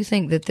 ladies,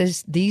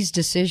 these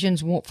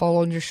decisions won't fall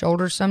on your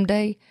shoulders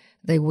someday,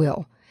 they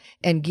will.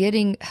 And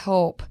getting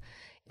help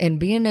and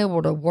being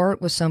able to work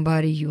with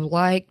somebody you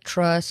like,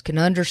 trust, can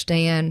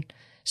understand,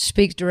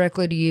 speaks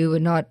directly to you,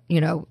 and not,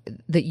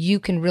 that you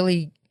can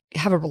really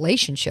have a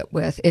relationship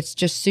with. It's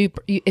just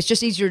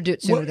easier to do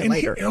it sooner than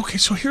later. Okay,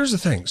 so here's the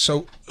thing.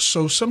 So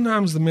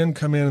sometimes the men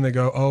come in and they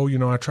go, oh,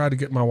 I tried to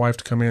get my wife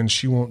to come in.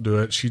 She won't do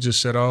it. She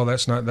just said, oh,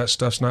 that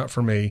stuff's not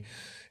for me.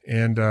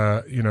 And,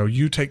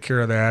 you take care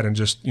of that and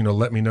just,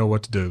 let me know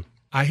what to do.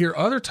 I hear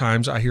other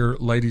times,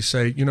 ladies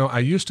say, I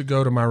used to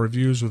go to my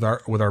reviews with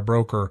our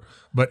broker,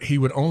 but he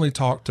would only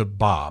talk to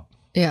Bob.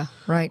 Yeah,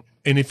 right.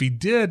 And if he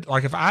did,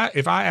 like if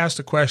I asked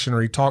a question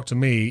or he talked to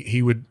me,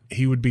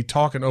 he would be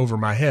talking over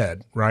my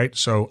head, right?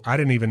 So I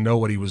didn't even know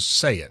what he was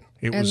saying.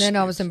 Then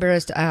I was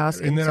embarrassed to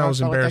ask. And then I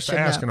was embarrassed to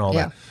ask and all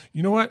that.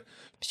 You know what?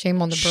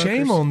 Shame on the brokers.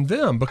 Shame on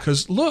them,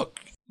 because look,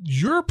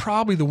 you're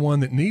probably the one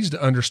that needs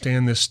to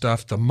understand this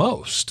stuff the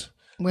most.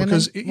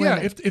 Women?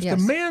 If the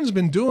man's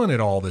been doing it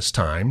all this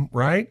time,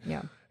 right?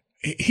 Yeah.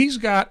 He's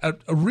got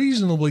a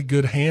reasonably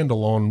good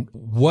handle on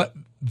what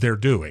they're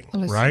doing,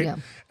 right? Yeah.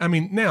 I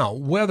mean, now,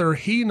 whether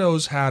he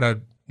knows how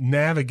to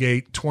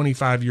navigate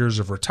 25 years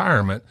of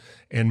retirement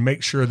and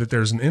make sure that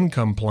there's an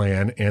income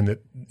plan and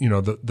that,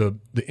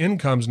 the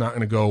income's not going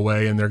to go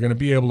away and they're going to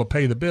be able to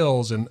pay the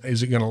bills, and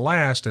is it going to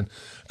last? And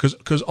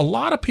because a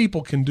lot of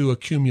people can do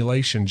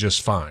accumulation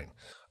just fine.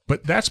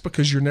 But that's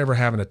because you're never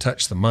having to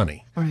touch the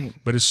money. Right.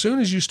 But as soon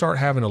as you start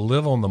having to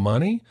live on the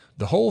money,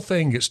 the whole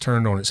thing gets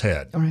turned on its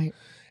head. Right.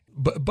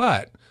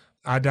 But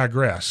I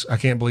digress. I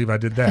can't believe I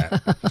did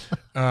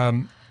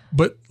that.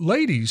 But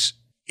ladies,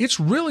 it's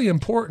really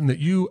important that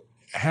you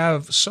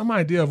have some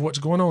idea of what's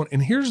going on.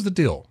 And here's the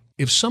deal.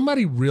 If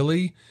somebody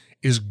really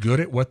is good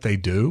at what they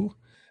do,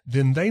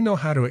 then they know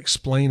how to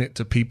explain it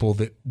to people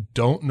that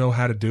don't know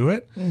how to do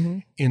it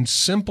in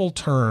simple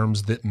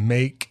terms that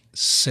make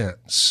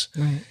sense.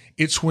 Right.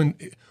 It's when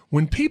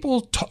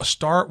people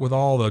start with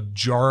all the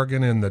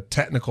jargon and the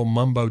technical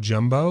mumbo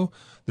jumbo,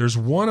 there's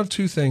one of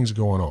two things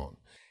going on.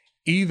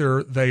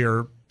 Either they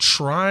are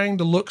trying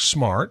to look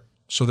smart,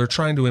 so they're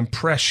trying to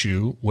impress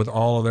you with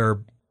all of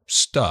their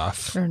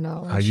stuff. Or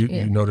knowledge.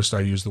 You noticed I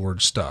used the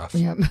word stuff.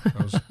 Yep.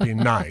 I was being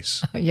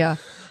nice. Yeah.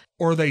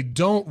 Or they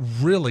don't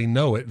really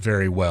know it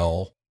very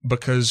well,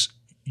 because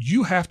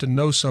you have to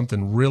know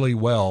something really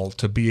well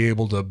to be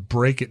able to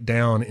break it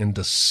down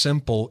into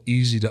simple,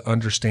 easy to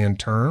understand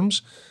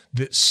terms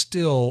that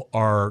still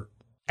are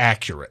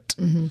accurate.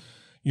 Mm-hmm.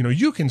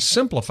 You can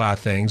simplify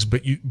things,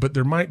 but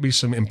there might be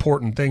some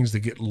important things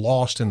that get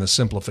lost in the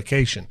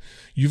simplification.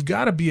 You've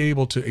got to be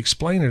able to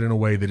explain it in a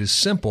way that is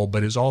simple,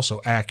 but is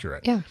also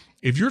accurate. Yeah.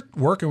 If you're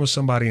working with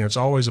somebody and it's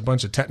always a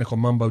bunch of technical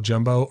mumbo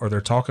jumbo, or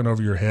they're talking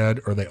over your head,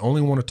 or they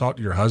only want to talk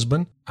to your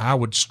husband, I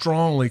would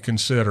strongly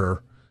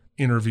consider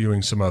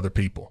interviewing some other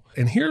people.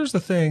 And here's the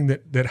thing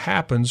that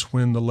happens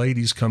when the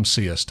ladies come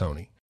see us,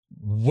 Tony.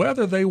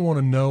 Whether they want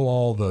to know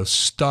all the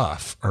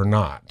stuff or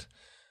not,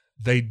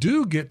 they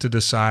do get to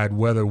decide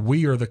whether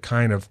we are the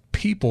kind of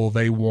people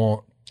they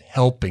want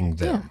helping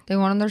them. Yeah, they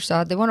want on their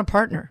side. They want a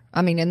partner.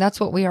 I mean, and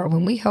that's what we are.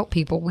 When we help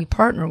people, we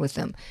partner with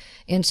them.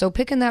 And so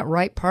picking that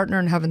right partner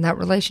and having that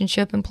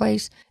relationship in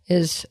place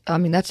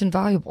that's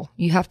invaluable.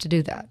 You have to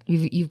do that.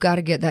 You've got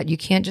to get that. You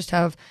can't just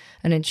have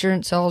an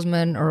insurance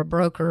salesman or a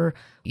broker.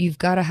 You've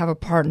got to have a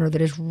partner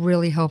that is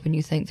really helping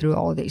you think through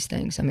all of these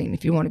things. I mean,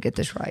 if you want to get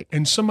this right.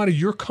 And somebody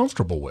you're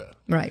comfortable with.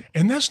 Right.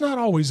 And that's not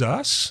always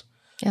us.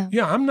 Yeah.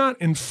 Yeah, I'm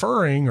not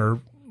inferring, or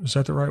is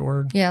that the right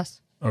word? Yes.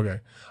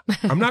 Okay.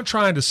 I'm not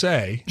trying to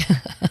say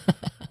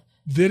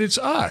that it's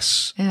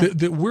us,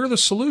 that we're the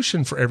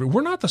solution for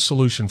we're not the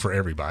solution for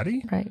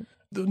everybody. Right.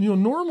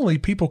 Normally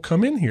people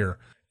come in here,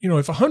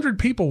 if 100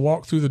 people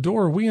walk through the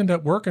door, we end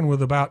up working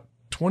with about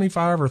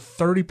 25 or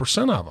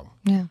 30% of them.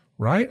 Yeah.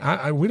 Right?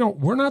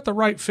 We're not the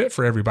right fit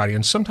for everybody.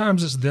 And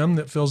sometimes it's them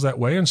that feels that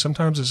way, and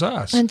sometimes it's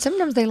us. And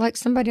sometimes they like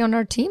somebody on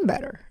our team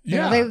better.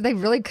 Yeah. They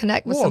really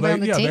connect with somebody on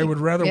the team. They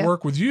would rather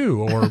work with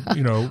you, or,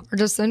 or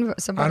just somebody.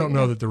 I don't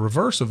know that the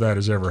reverse of that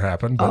has ever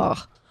happened.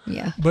 But,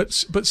 yeah. But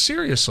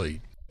seriously,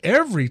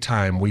 every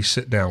time we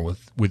sit down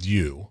with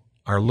you,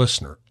 our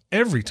listener,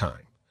 every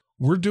time,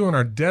 we're doing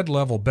our dead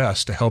level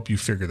best to help you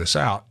figure this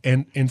out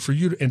and for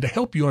you to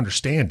help you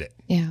understand it.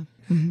 Yeah.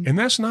 Mm-hmm. And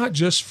that's not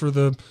just for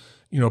the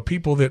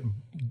people that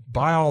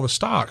buy all the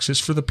stocks. It's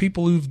for the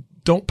people who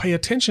don't pay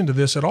attention to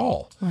this at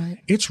all. Right.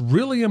 It's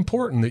really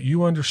important that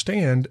you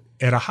understand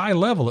at a high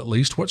level, at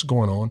least, what's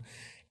going on.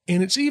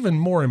 And it's even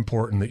more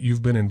important that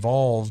you've been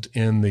involved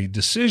in the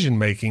decision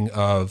making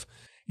of,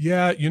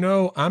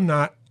 I'm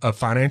not a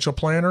financial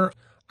planner.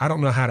 I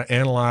don't know how to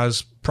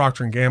analyze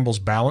Procter & Gamble's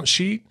balance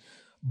sheet,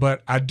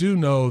 but I do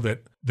know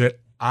that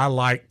I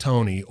like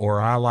Tony, or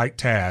I like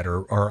Tad,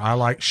 or I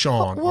like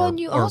Sean, I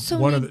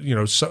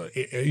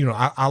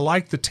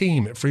like the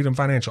team at Freedom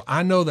Financial.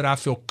 I know that I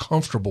feel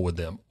comfortable with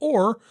them.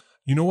 Or,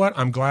 you know what?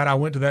 I'm glad I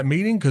went to that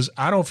meeting because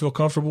I don't feel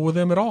comfortable with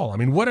them at all. I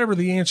mean, whatever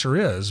the answer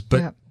is,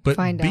 but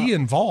be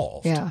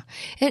involved. Yeah.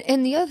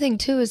 And the other thing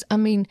too is,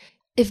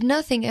 if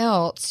nothing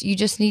else, you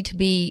just need to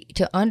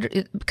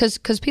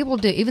because people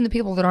do, even the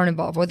people that aren't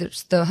involved, whether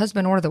it's the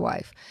husband or the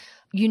wife,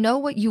 you know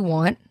what you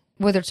want.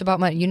 whether it's about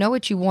money, you know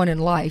what you want in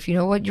life, you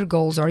know what your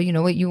goals are, you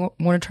know what you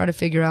want to try to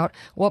figure out,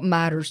 what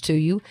matters to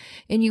you,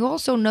 and you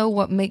also know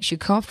what makes you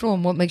comfortable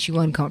and what makes you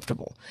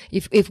uncomfortable.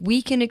 If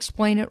we can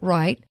explain it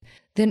right,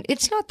 then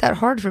it's not that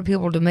hard for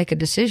people to make a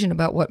decision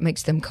about what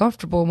makes them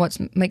comfortable and what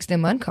makes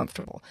them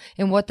uncomfortable,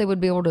 and what they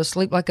would be able to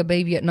sleep like a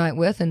baby at night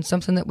with, and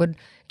something that would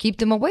keep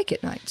them awake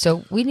at night.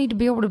 So we need to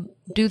be able to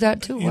do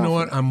that too. You know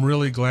what? I'm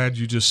really glad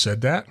you just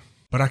said that,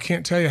 but I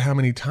can't tell you how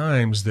many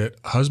times that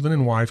husband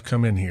and wife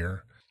come in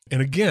here.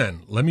 And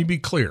again, let me be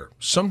clear.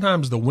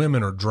 Sometimes the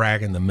women are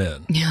dragging the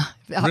men. Yeah.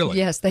 Really?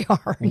 Yes, they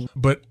are.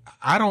 But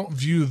I don't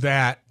view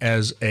that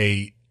as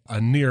a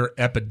near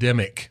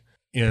epidemic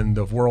in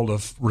the world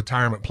of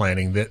retirement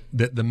planning, that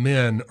the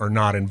men are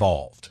not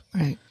involved.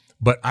 Right.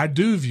 But I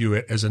do view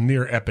it as a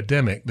near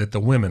epidemic that the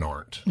women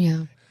aren't.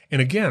 Yeah.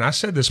 And again, I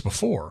said this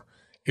before.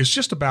 It's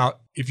just about,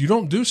 if you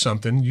don't do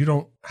something,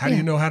 how do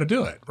you know how to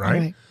do it,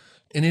 right?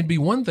 And it'd be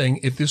one thing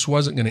if this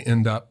wasn't going to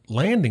end up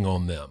landing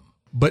on them.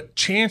 But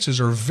chances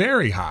are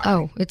very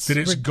high that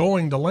it's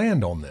going to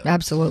land on them.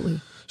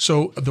 Absolutely.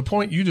 So the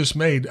point you just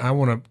made, I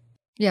want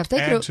to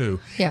add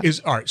to is,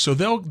 all right, so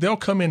they'll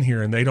come in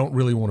here and they don't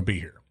really want to be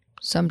here.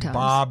 Sometimes.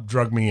 Bob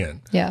drug me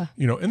in. Yeah.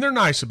 And they're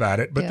nice about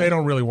it, but they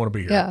don't really want to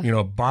be here.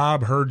 Yeah.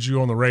 Bob heard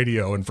you on the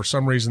radio, and for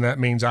some reason that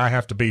means I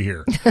have to be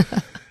here.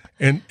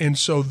 and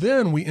so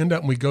then we end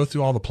up and we go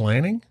through all the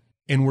planning.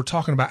 And we're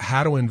talking about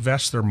how to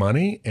invest their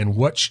money and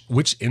which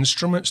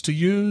instruments to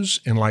use,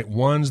 and like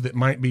ones that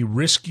might be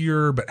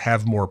riskier but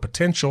have more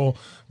potential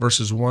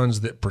versus ones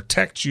that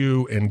protect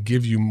you and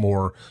give you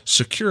more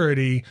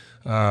security.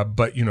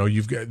 But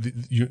you've got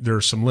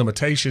there's some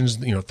limitations.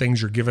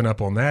 Things you're giving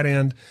up on that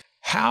end.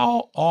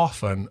 How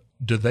often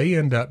do they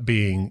end up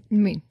being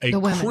a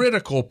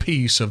critical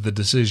piece of the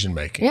decision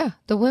making? Yeah,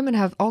 the women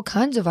have all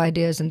kinds of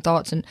ideas and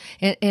thoughts, and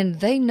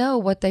they know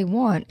what they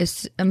want.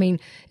 As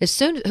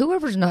soon as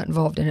whoever's not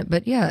involved in it,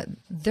 but yeah,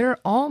 they're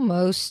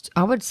almost,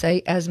 I would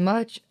say, as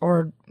much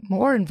or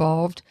more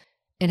involved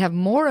and have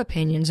more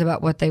opinions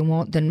about what they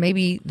want than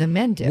maybe the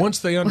men do. Once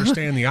they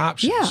understand the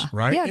options,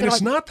 right? Yeah, and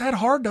it's not that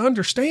hard to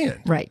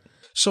understand. Right.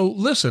 So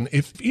listen,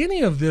 if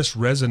any of this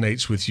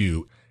resonates with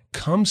you,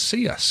 come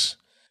see us.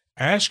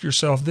 Ask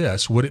yourself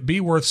this: would it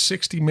be worth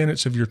 60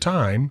 minutes of your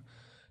time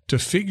to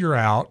figure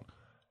out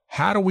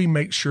how do we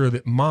make sure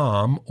that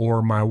mom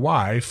or my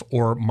wife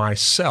or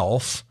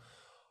myself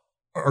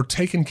are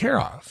taken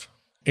care of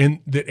and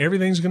that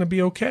everything's going to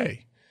be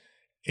okay?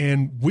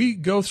 And we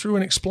go through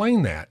and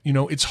explain that.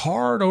 It's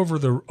hard over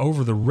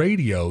the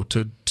radio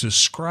to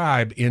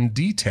describe in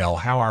detail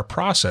how our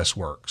process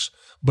works.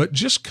 But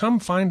just come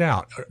find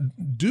out,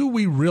 do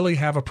we really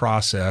have a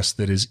process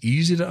that is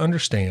easy to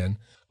understand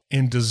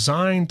and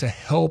designed to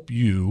help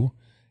you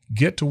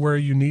get to where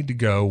you need to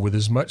go with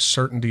as much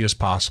certainty as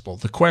possible?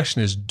 The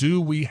question is, do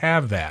we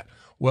have that?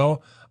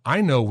 Well,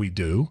 I know we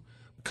do.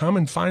 Come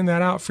and find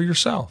that out for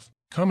yourself.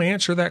 Come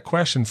answer that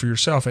question for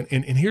yourself.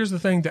 And here's the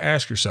thing to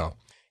ask yourself.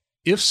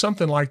 If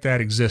something like that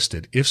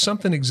existed, if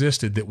something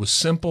existed that was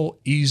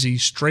simple, easy,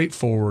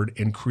 straightforward,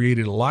 and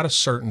created a lot of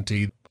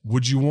certainty,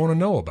 would you want to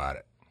know about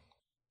it?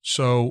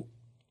 So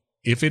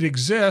if it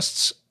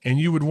exists and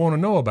you would want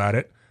to know about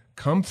it,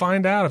 come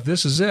find out if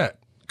this is it,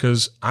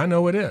 because I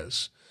know it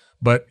is.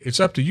 But it's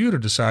up to you to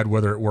decide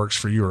whether it works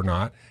for you or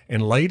not.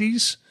 And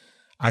ladies,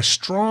 I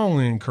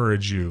strongly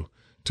encourage you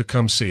to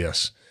come see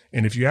us.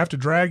 And if you have to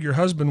drag your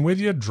husband with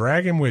you,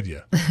 drag him with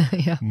you.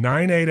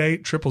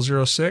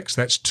 988-0006.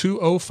 That's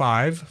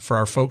 205 for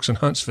our folks in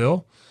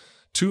Huntsville.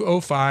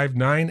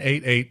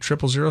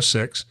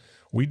 205-988-0006.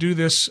 We do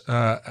this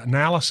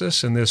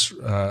analysis and this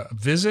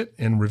visit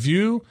and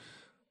review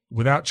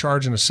without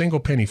charging a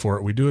single penny for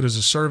it. We do it as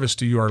a service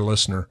to you, our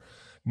listener.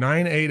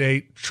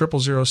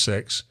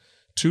 988-0006,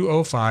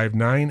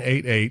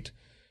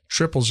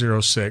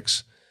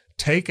 205-988-0006.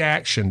 Take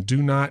action.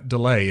 Do not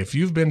delay. If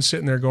you've been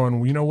sitting there going,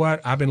 well, you know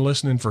what? I've been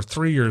listening for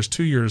 3 years,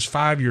 2 years,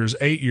 5 years,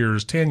 8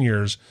 years, 10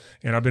 years,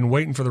 and I've been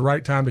waiting for the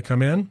right time to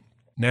come in,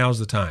 now's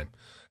the time.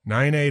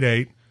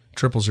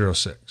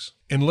 988-0006.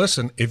 And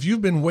listen, if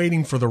you've been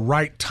waiting for the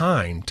right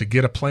time to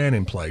get a plan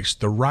in place,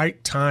 the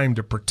right time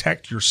to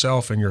protect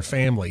yourself and your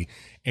family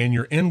and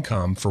your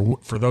income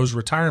for those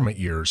retirement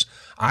years,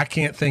 I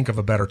can't think of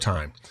a better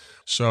time.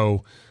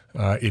 So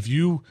if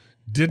you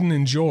didn't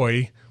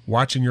enjoy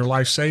watching your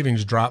life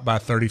savings drop by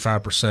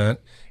 35%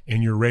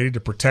 and you're ready to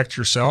protect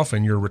yourself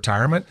and your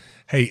retirement,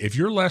 hey, if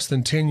you're less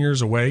than 10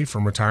 years away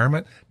from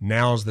retirement,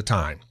 now's the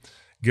time.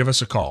 Give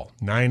us a call,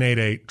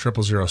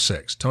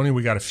 988-0006. Tony,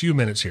 we got a few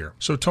minutes here.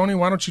 So, Tony,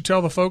 why don't you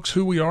tell the folks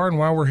who we are and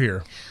why we're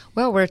here?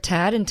 Well, we're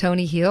Tad and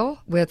Tony Hill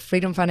with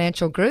Freedom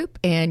Financial Group,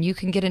 and you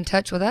can get in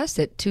touch with us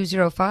at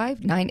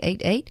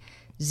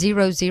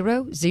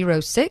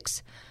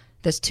 205-988-0006.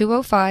 That's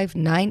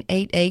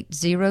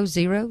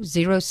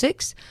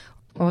 205-988-0006.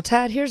 Well,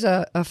 Tad, here's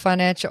a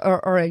financial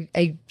or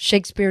a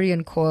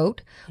Shakespearean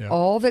quote. Yeah.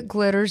 All that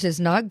glitters is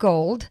not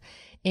gold.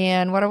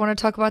 And what I want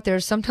to talk about there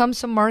is sometimes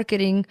some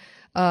marketing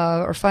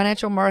or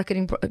financial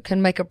marketing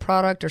can make a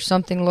product or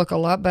something look a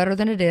lot better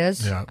than it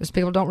is, because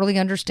people don't really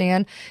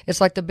understand.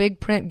 It's like the big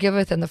print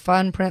giveth and the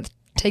fine print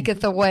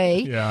taketh away.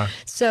 Yeah.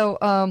 So,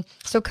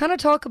 kind of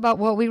talk about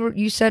what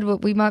you said.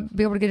 What we might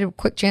be able to get a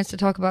quick chance to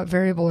talk about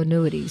variable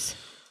annuities.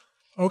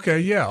 Okay,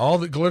 yeah, all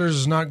that glitters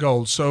is not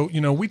gold. So,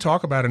 we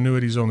talk about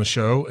annuities on the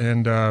show,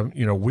 and,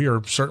 we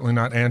are certainly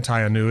not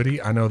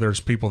anti-annuity. I know there's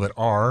people that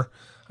are.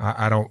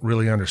 I don't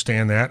really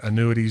understand that.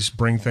 Annuities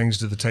bring things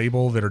to the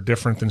table that are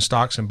different than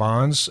stocks and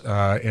bonds,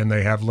 and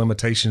they have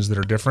limitations that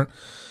are different.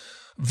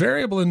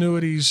 Variable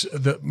annuities,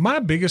 my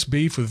biggest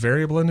beef with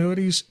variable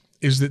annuities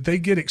is that they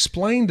get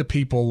explained to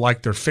people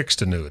like they're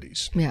fixed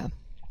annuities. Yeah.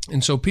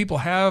 And so people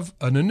have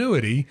an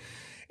annuity,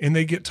 and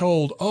they get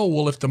told, oh,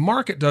 well, if the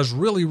market does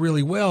really,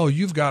 really well,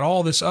 you've got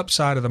all this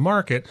upside of the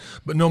market,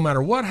 but no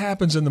matter what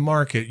happens in the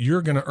market,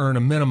 you're going to earn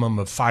a minimum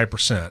of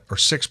 5% or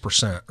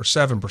 6% or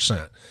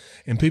 7%.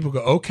 And people go,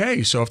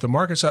 okay, so if the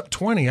market's up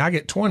 20, I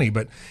get 20,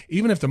 but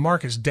even if the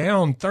market's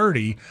down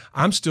 30,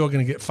 I'm still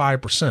going to get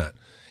 5%.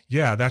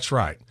 Yeah, that's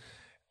right.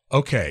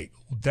 Okay,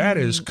 that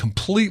is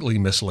completely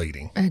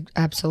misleading.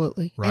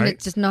 Absolutely. Right? And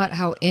it's just not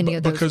how any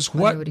of those because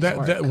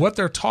what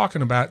they're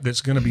talking about that's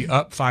going to be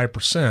up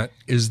 5%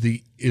 is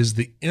the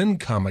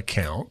income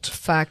account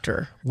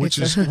factor, which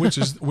is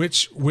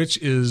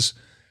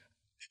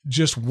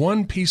just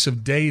one piece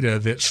of data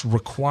that's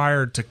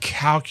required to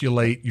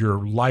calculate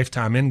your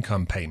lifetime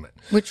income payment.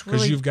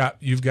 Because you've got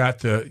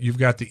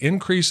the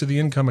increase of the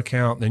income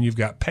account, then you've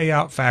got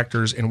payout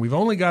factors, and we've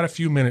only got a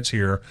few minutes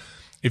here.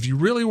 If you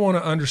really want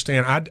to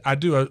understand, I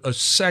do a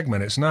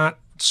segment. It's not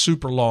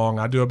super long.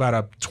 I do about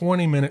a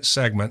 20-minute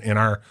segment in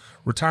our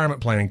retirement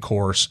planning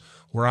course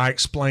where I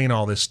explain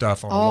all this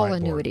stuff on all the whiteboard.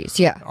 Annuities.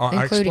 Yeah,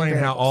 I explain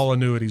how all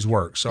annuities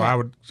work. So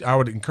yeah. I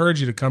would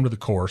encourage you to come to the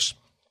course,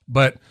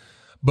 but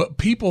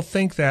people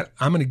think that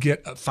I'm going to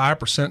get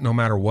 5% no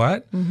matter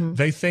what. Mm-hmm.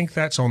 They think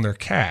that's on their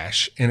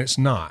cash, and it's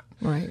not.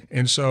 Right.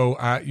 And so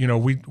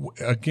we've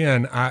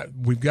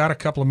got a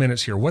couple of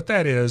minutes here. What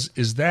that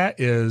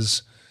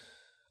is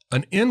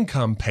an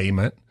income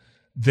payment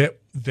that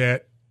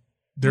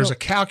there's a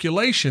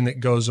calculation that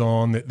goes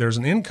on, that there's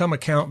an income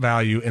account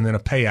value and then a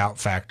payout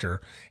factor,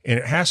 and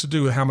it has to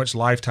do with how much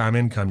lifetime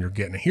income you're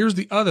getting. Here's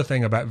the other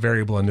thing about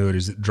variable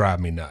annuities that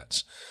drive me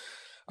nuts,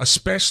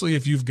 especially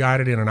if you've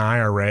got it in an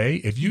IRA.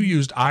 If you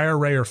used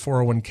IRA or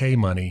 401k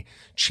money,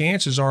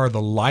 chances are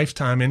the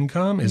lifetime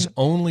income is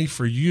only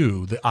for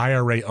you, the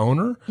IRA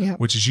owner,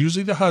 which is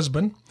usually the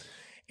husband.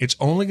 It's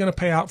only going to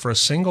pay out for a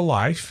single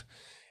life.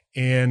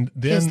 And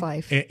then his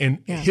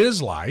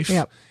life,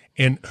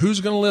 and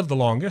who's going to live the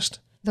longest?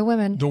 The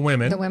women. The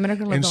women. The women are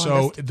going to live the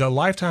longest. And so the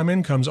lifetime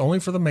income's only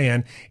for the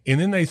man.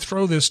 And then they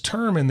throw this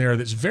term in there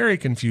that's very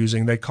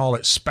confusing. They call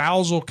it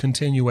spousal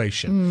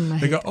continuation.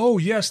 They go, oh,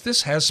 yes,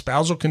 this has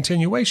spousal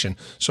continuation.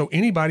 So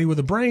anybody with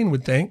a brain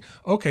would think,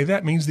 okay,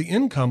 that means the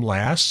income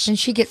lasts. And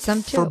she gets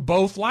some too. For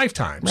both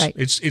lifetimes. Right.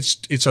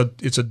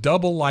 It's a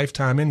double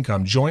lifetime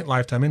income, joint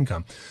lifetime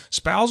income.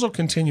 Spousal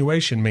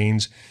continuation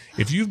means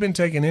if you've been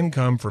taking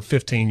income for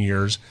 15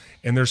 years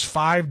and there's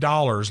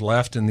 $5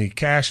 left in the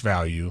cash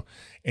value,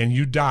 and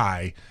you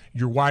die,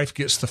 your wife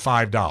gets the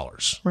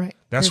 $5. Right.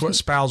 That's what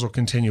spousal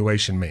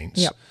continuation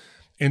means. Yep.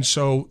 And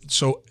so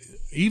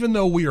even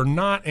though we are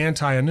not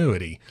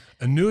anti-annuity,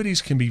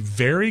 annuities can be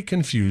very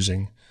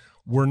confusing.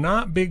 We're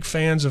not big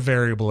fans of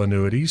variable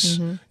annuities.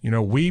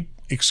 Mm-hmm. We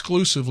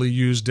exclusively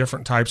use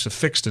different types of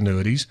fixed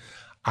annuities.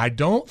 I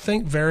don't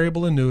think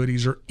variable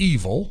annuities are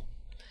evil.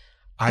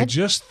 I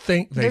just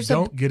think they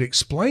don't get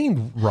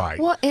explained right.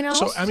 Well, and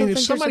if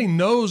somebody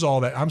knows all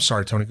that, I'm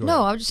sorry, Tony, go ahead.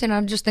 No, I'm just saying,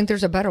 I just think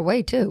there's a better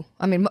way too.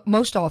 I mean,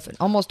 most often,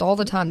 almost all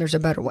the time, there's a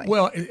better way.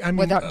 Well, I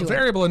mean, a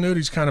variable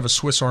annuity is kind of a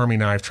Swiss Army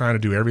knife trying to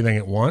do everything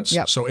at once.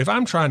 Yep. So if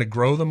I'm trying to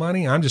grow the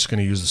money, I'm just going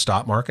to use the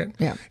stock market.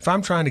 Yeah. If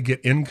I'm trying to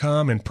get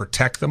income and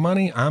protect the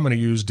money, I'm going to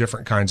use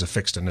different kinds of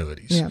fixed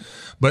annuities. Yeah.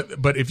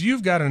 But if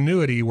you've got an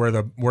annuity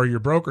where your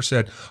broker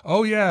said,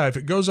 oh yeah, if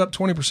it goes up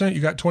 20%, you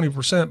got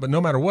 20%, but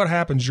no matter what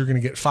happens, you're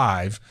going to get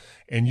 5%.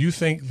 And you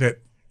think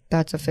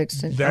that's a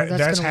fixed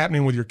that's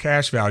happening with your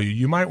cash value,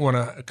 you might want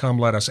to come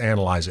let us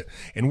analyze it.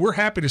 And we're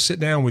happy to sit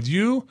down with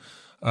you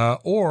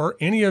or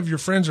any of your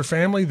friends or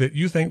family that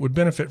you think would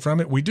benefit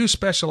from it. We do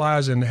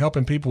specialize in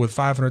helping people with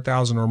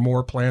 $500,000 or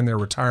more plan their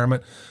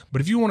retirement.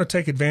 But if you want to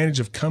take advantage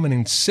of coming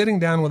and sitting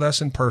down with us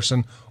in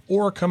person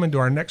or coming to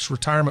our next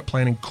retirement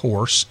planning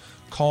course,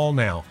 call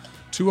now,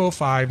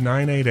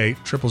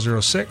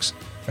 205-988-0006.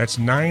 That's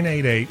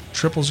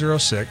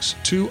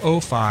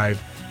 988-0006,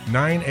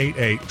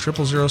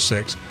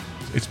 205-988-0006.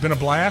 It's been a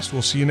blast.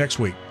 We'll see you next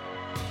week.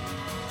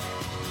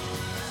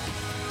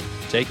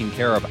 Taking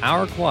care of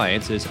our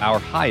clients is our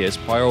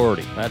highest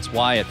priority. That's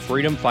why at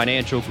Freedom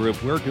Financial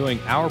Group, we're doing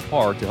our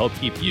part to help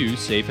keep you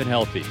safe and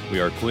healthy.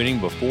 We are cleaning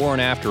before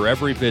and after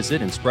every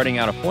visit and spreading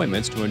out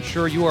appointments to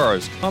ensure you are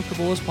as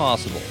comfortable as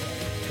possible.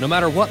 No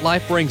matter what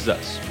life brings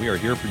us, we are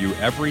here for you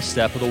every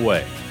step of the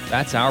way.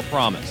 That's our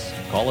promise.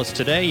 Call us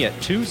today at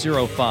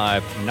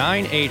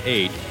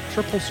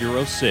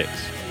 205-988-0006.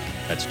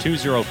 That's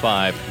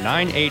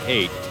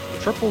 205-988-0006.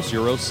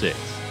 888-0006.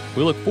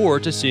 We look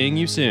forward to seeing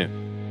you soon.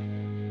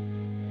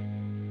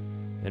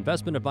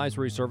 Investment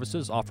advisory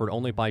services offered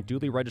only by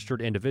duly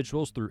registered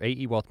individuals through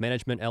AE Wealth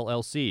Management,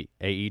 LLC.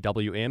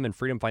 AEWM and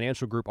Freedom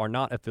Financial Group are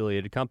not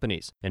affiliated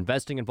companies.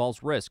 Investing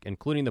involves risk,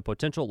 including the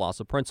potential loss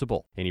of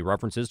principal. Any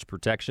references to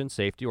protection,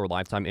 safety, or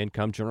lifetime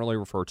income generally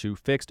refer to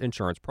fixed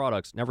insurance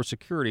products, never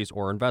securities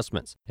or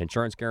investments.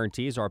 Insurance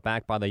guarantees are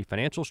backed by the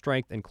financial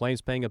strength and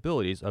claims-paying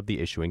abilities of the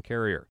issuing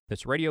carrier.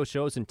 This radio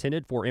show is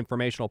intended for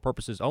informational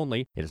purposes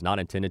only. It is not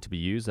intended to be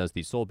used as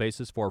the sole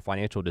basis for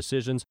financial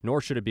decisions,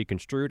 nor should it be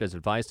construed as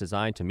advice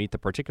designed to meet the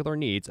particular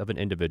needs of an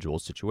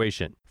individual's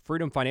situation.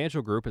 Freedom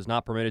Financial Group is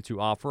not permitted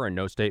to offer, and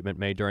no statement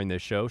made during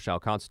this show shall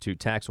constitute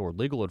tax or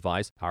legal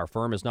advice. Our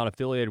firm is not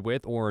affiliated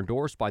with or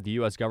endorsed by the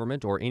U.S.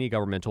 government or any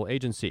governmental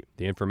agency.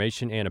 The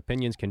information and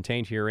opinions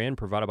contained herein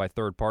provided by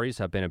third parties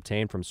have been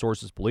obtained from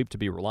sources believed to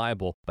be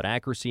reliable, but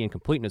accuracy and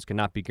completeness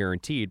cannot be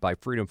guaranteed by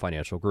Freedom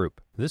Financial Group.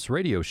 This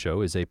radio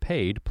show is a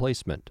paid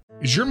placement.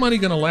 Is your money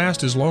going to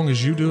last as long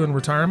as you do in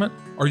retirement?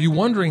 Are you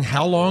wondering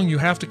how long you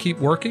have to keep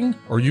working?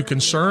 Are you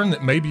concerned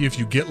that maybe if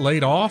you get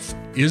laid off,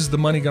 is the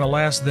money going to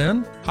last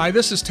then? Hi,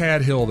 this is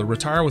Tad Hill, the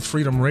Retire with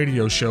Freedom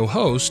radio show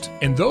host,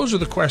 and those are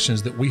the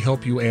questions that we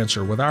help you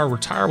answer with our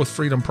Retire with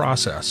Freedom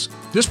process.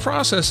 This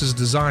process is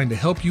designed to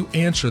help you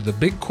answer the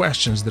big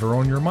questions that are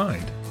on your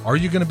mind. Are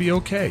you going to be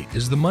okay?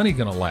 Is the money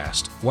going to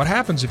last? What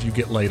happens if you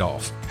get laid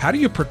off? How do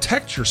you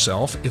protect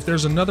yourself if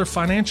there's another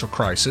financial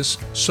crisis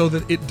so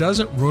that it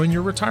doesn't ruin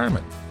your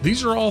retirement?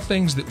 These are all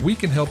things that we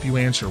can help you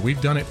answer. We've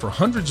done it for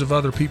hundreds of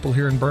other people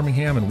here in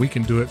Birmingham, and we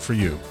can do it for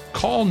you.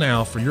 Call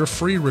now for your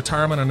free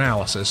retirement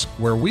analysis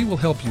where we will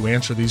help you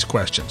answer these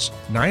questions.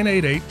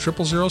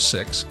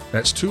 988-0006.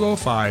 That's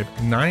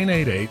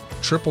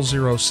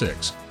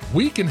 205-988-0006.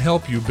 We can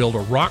help you build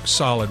a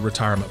rock-solid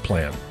retirement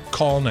plan.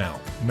 Call now.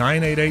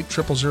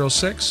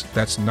 988-0006.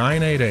 That's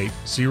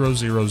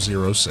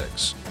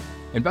 988-0006.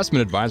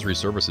 Investment advisory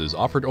services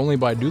offered only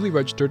by duly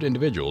registered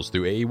individuals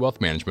through AE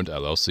Wealth Management,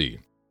 LLC.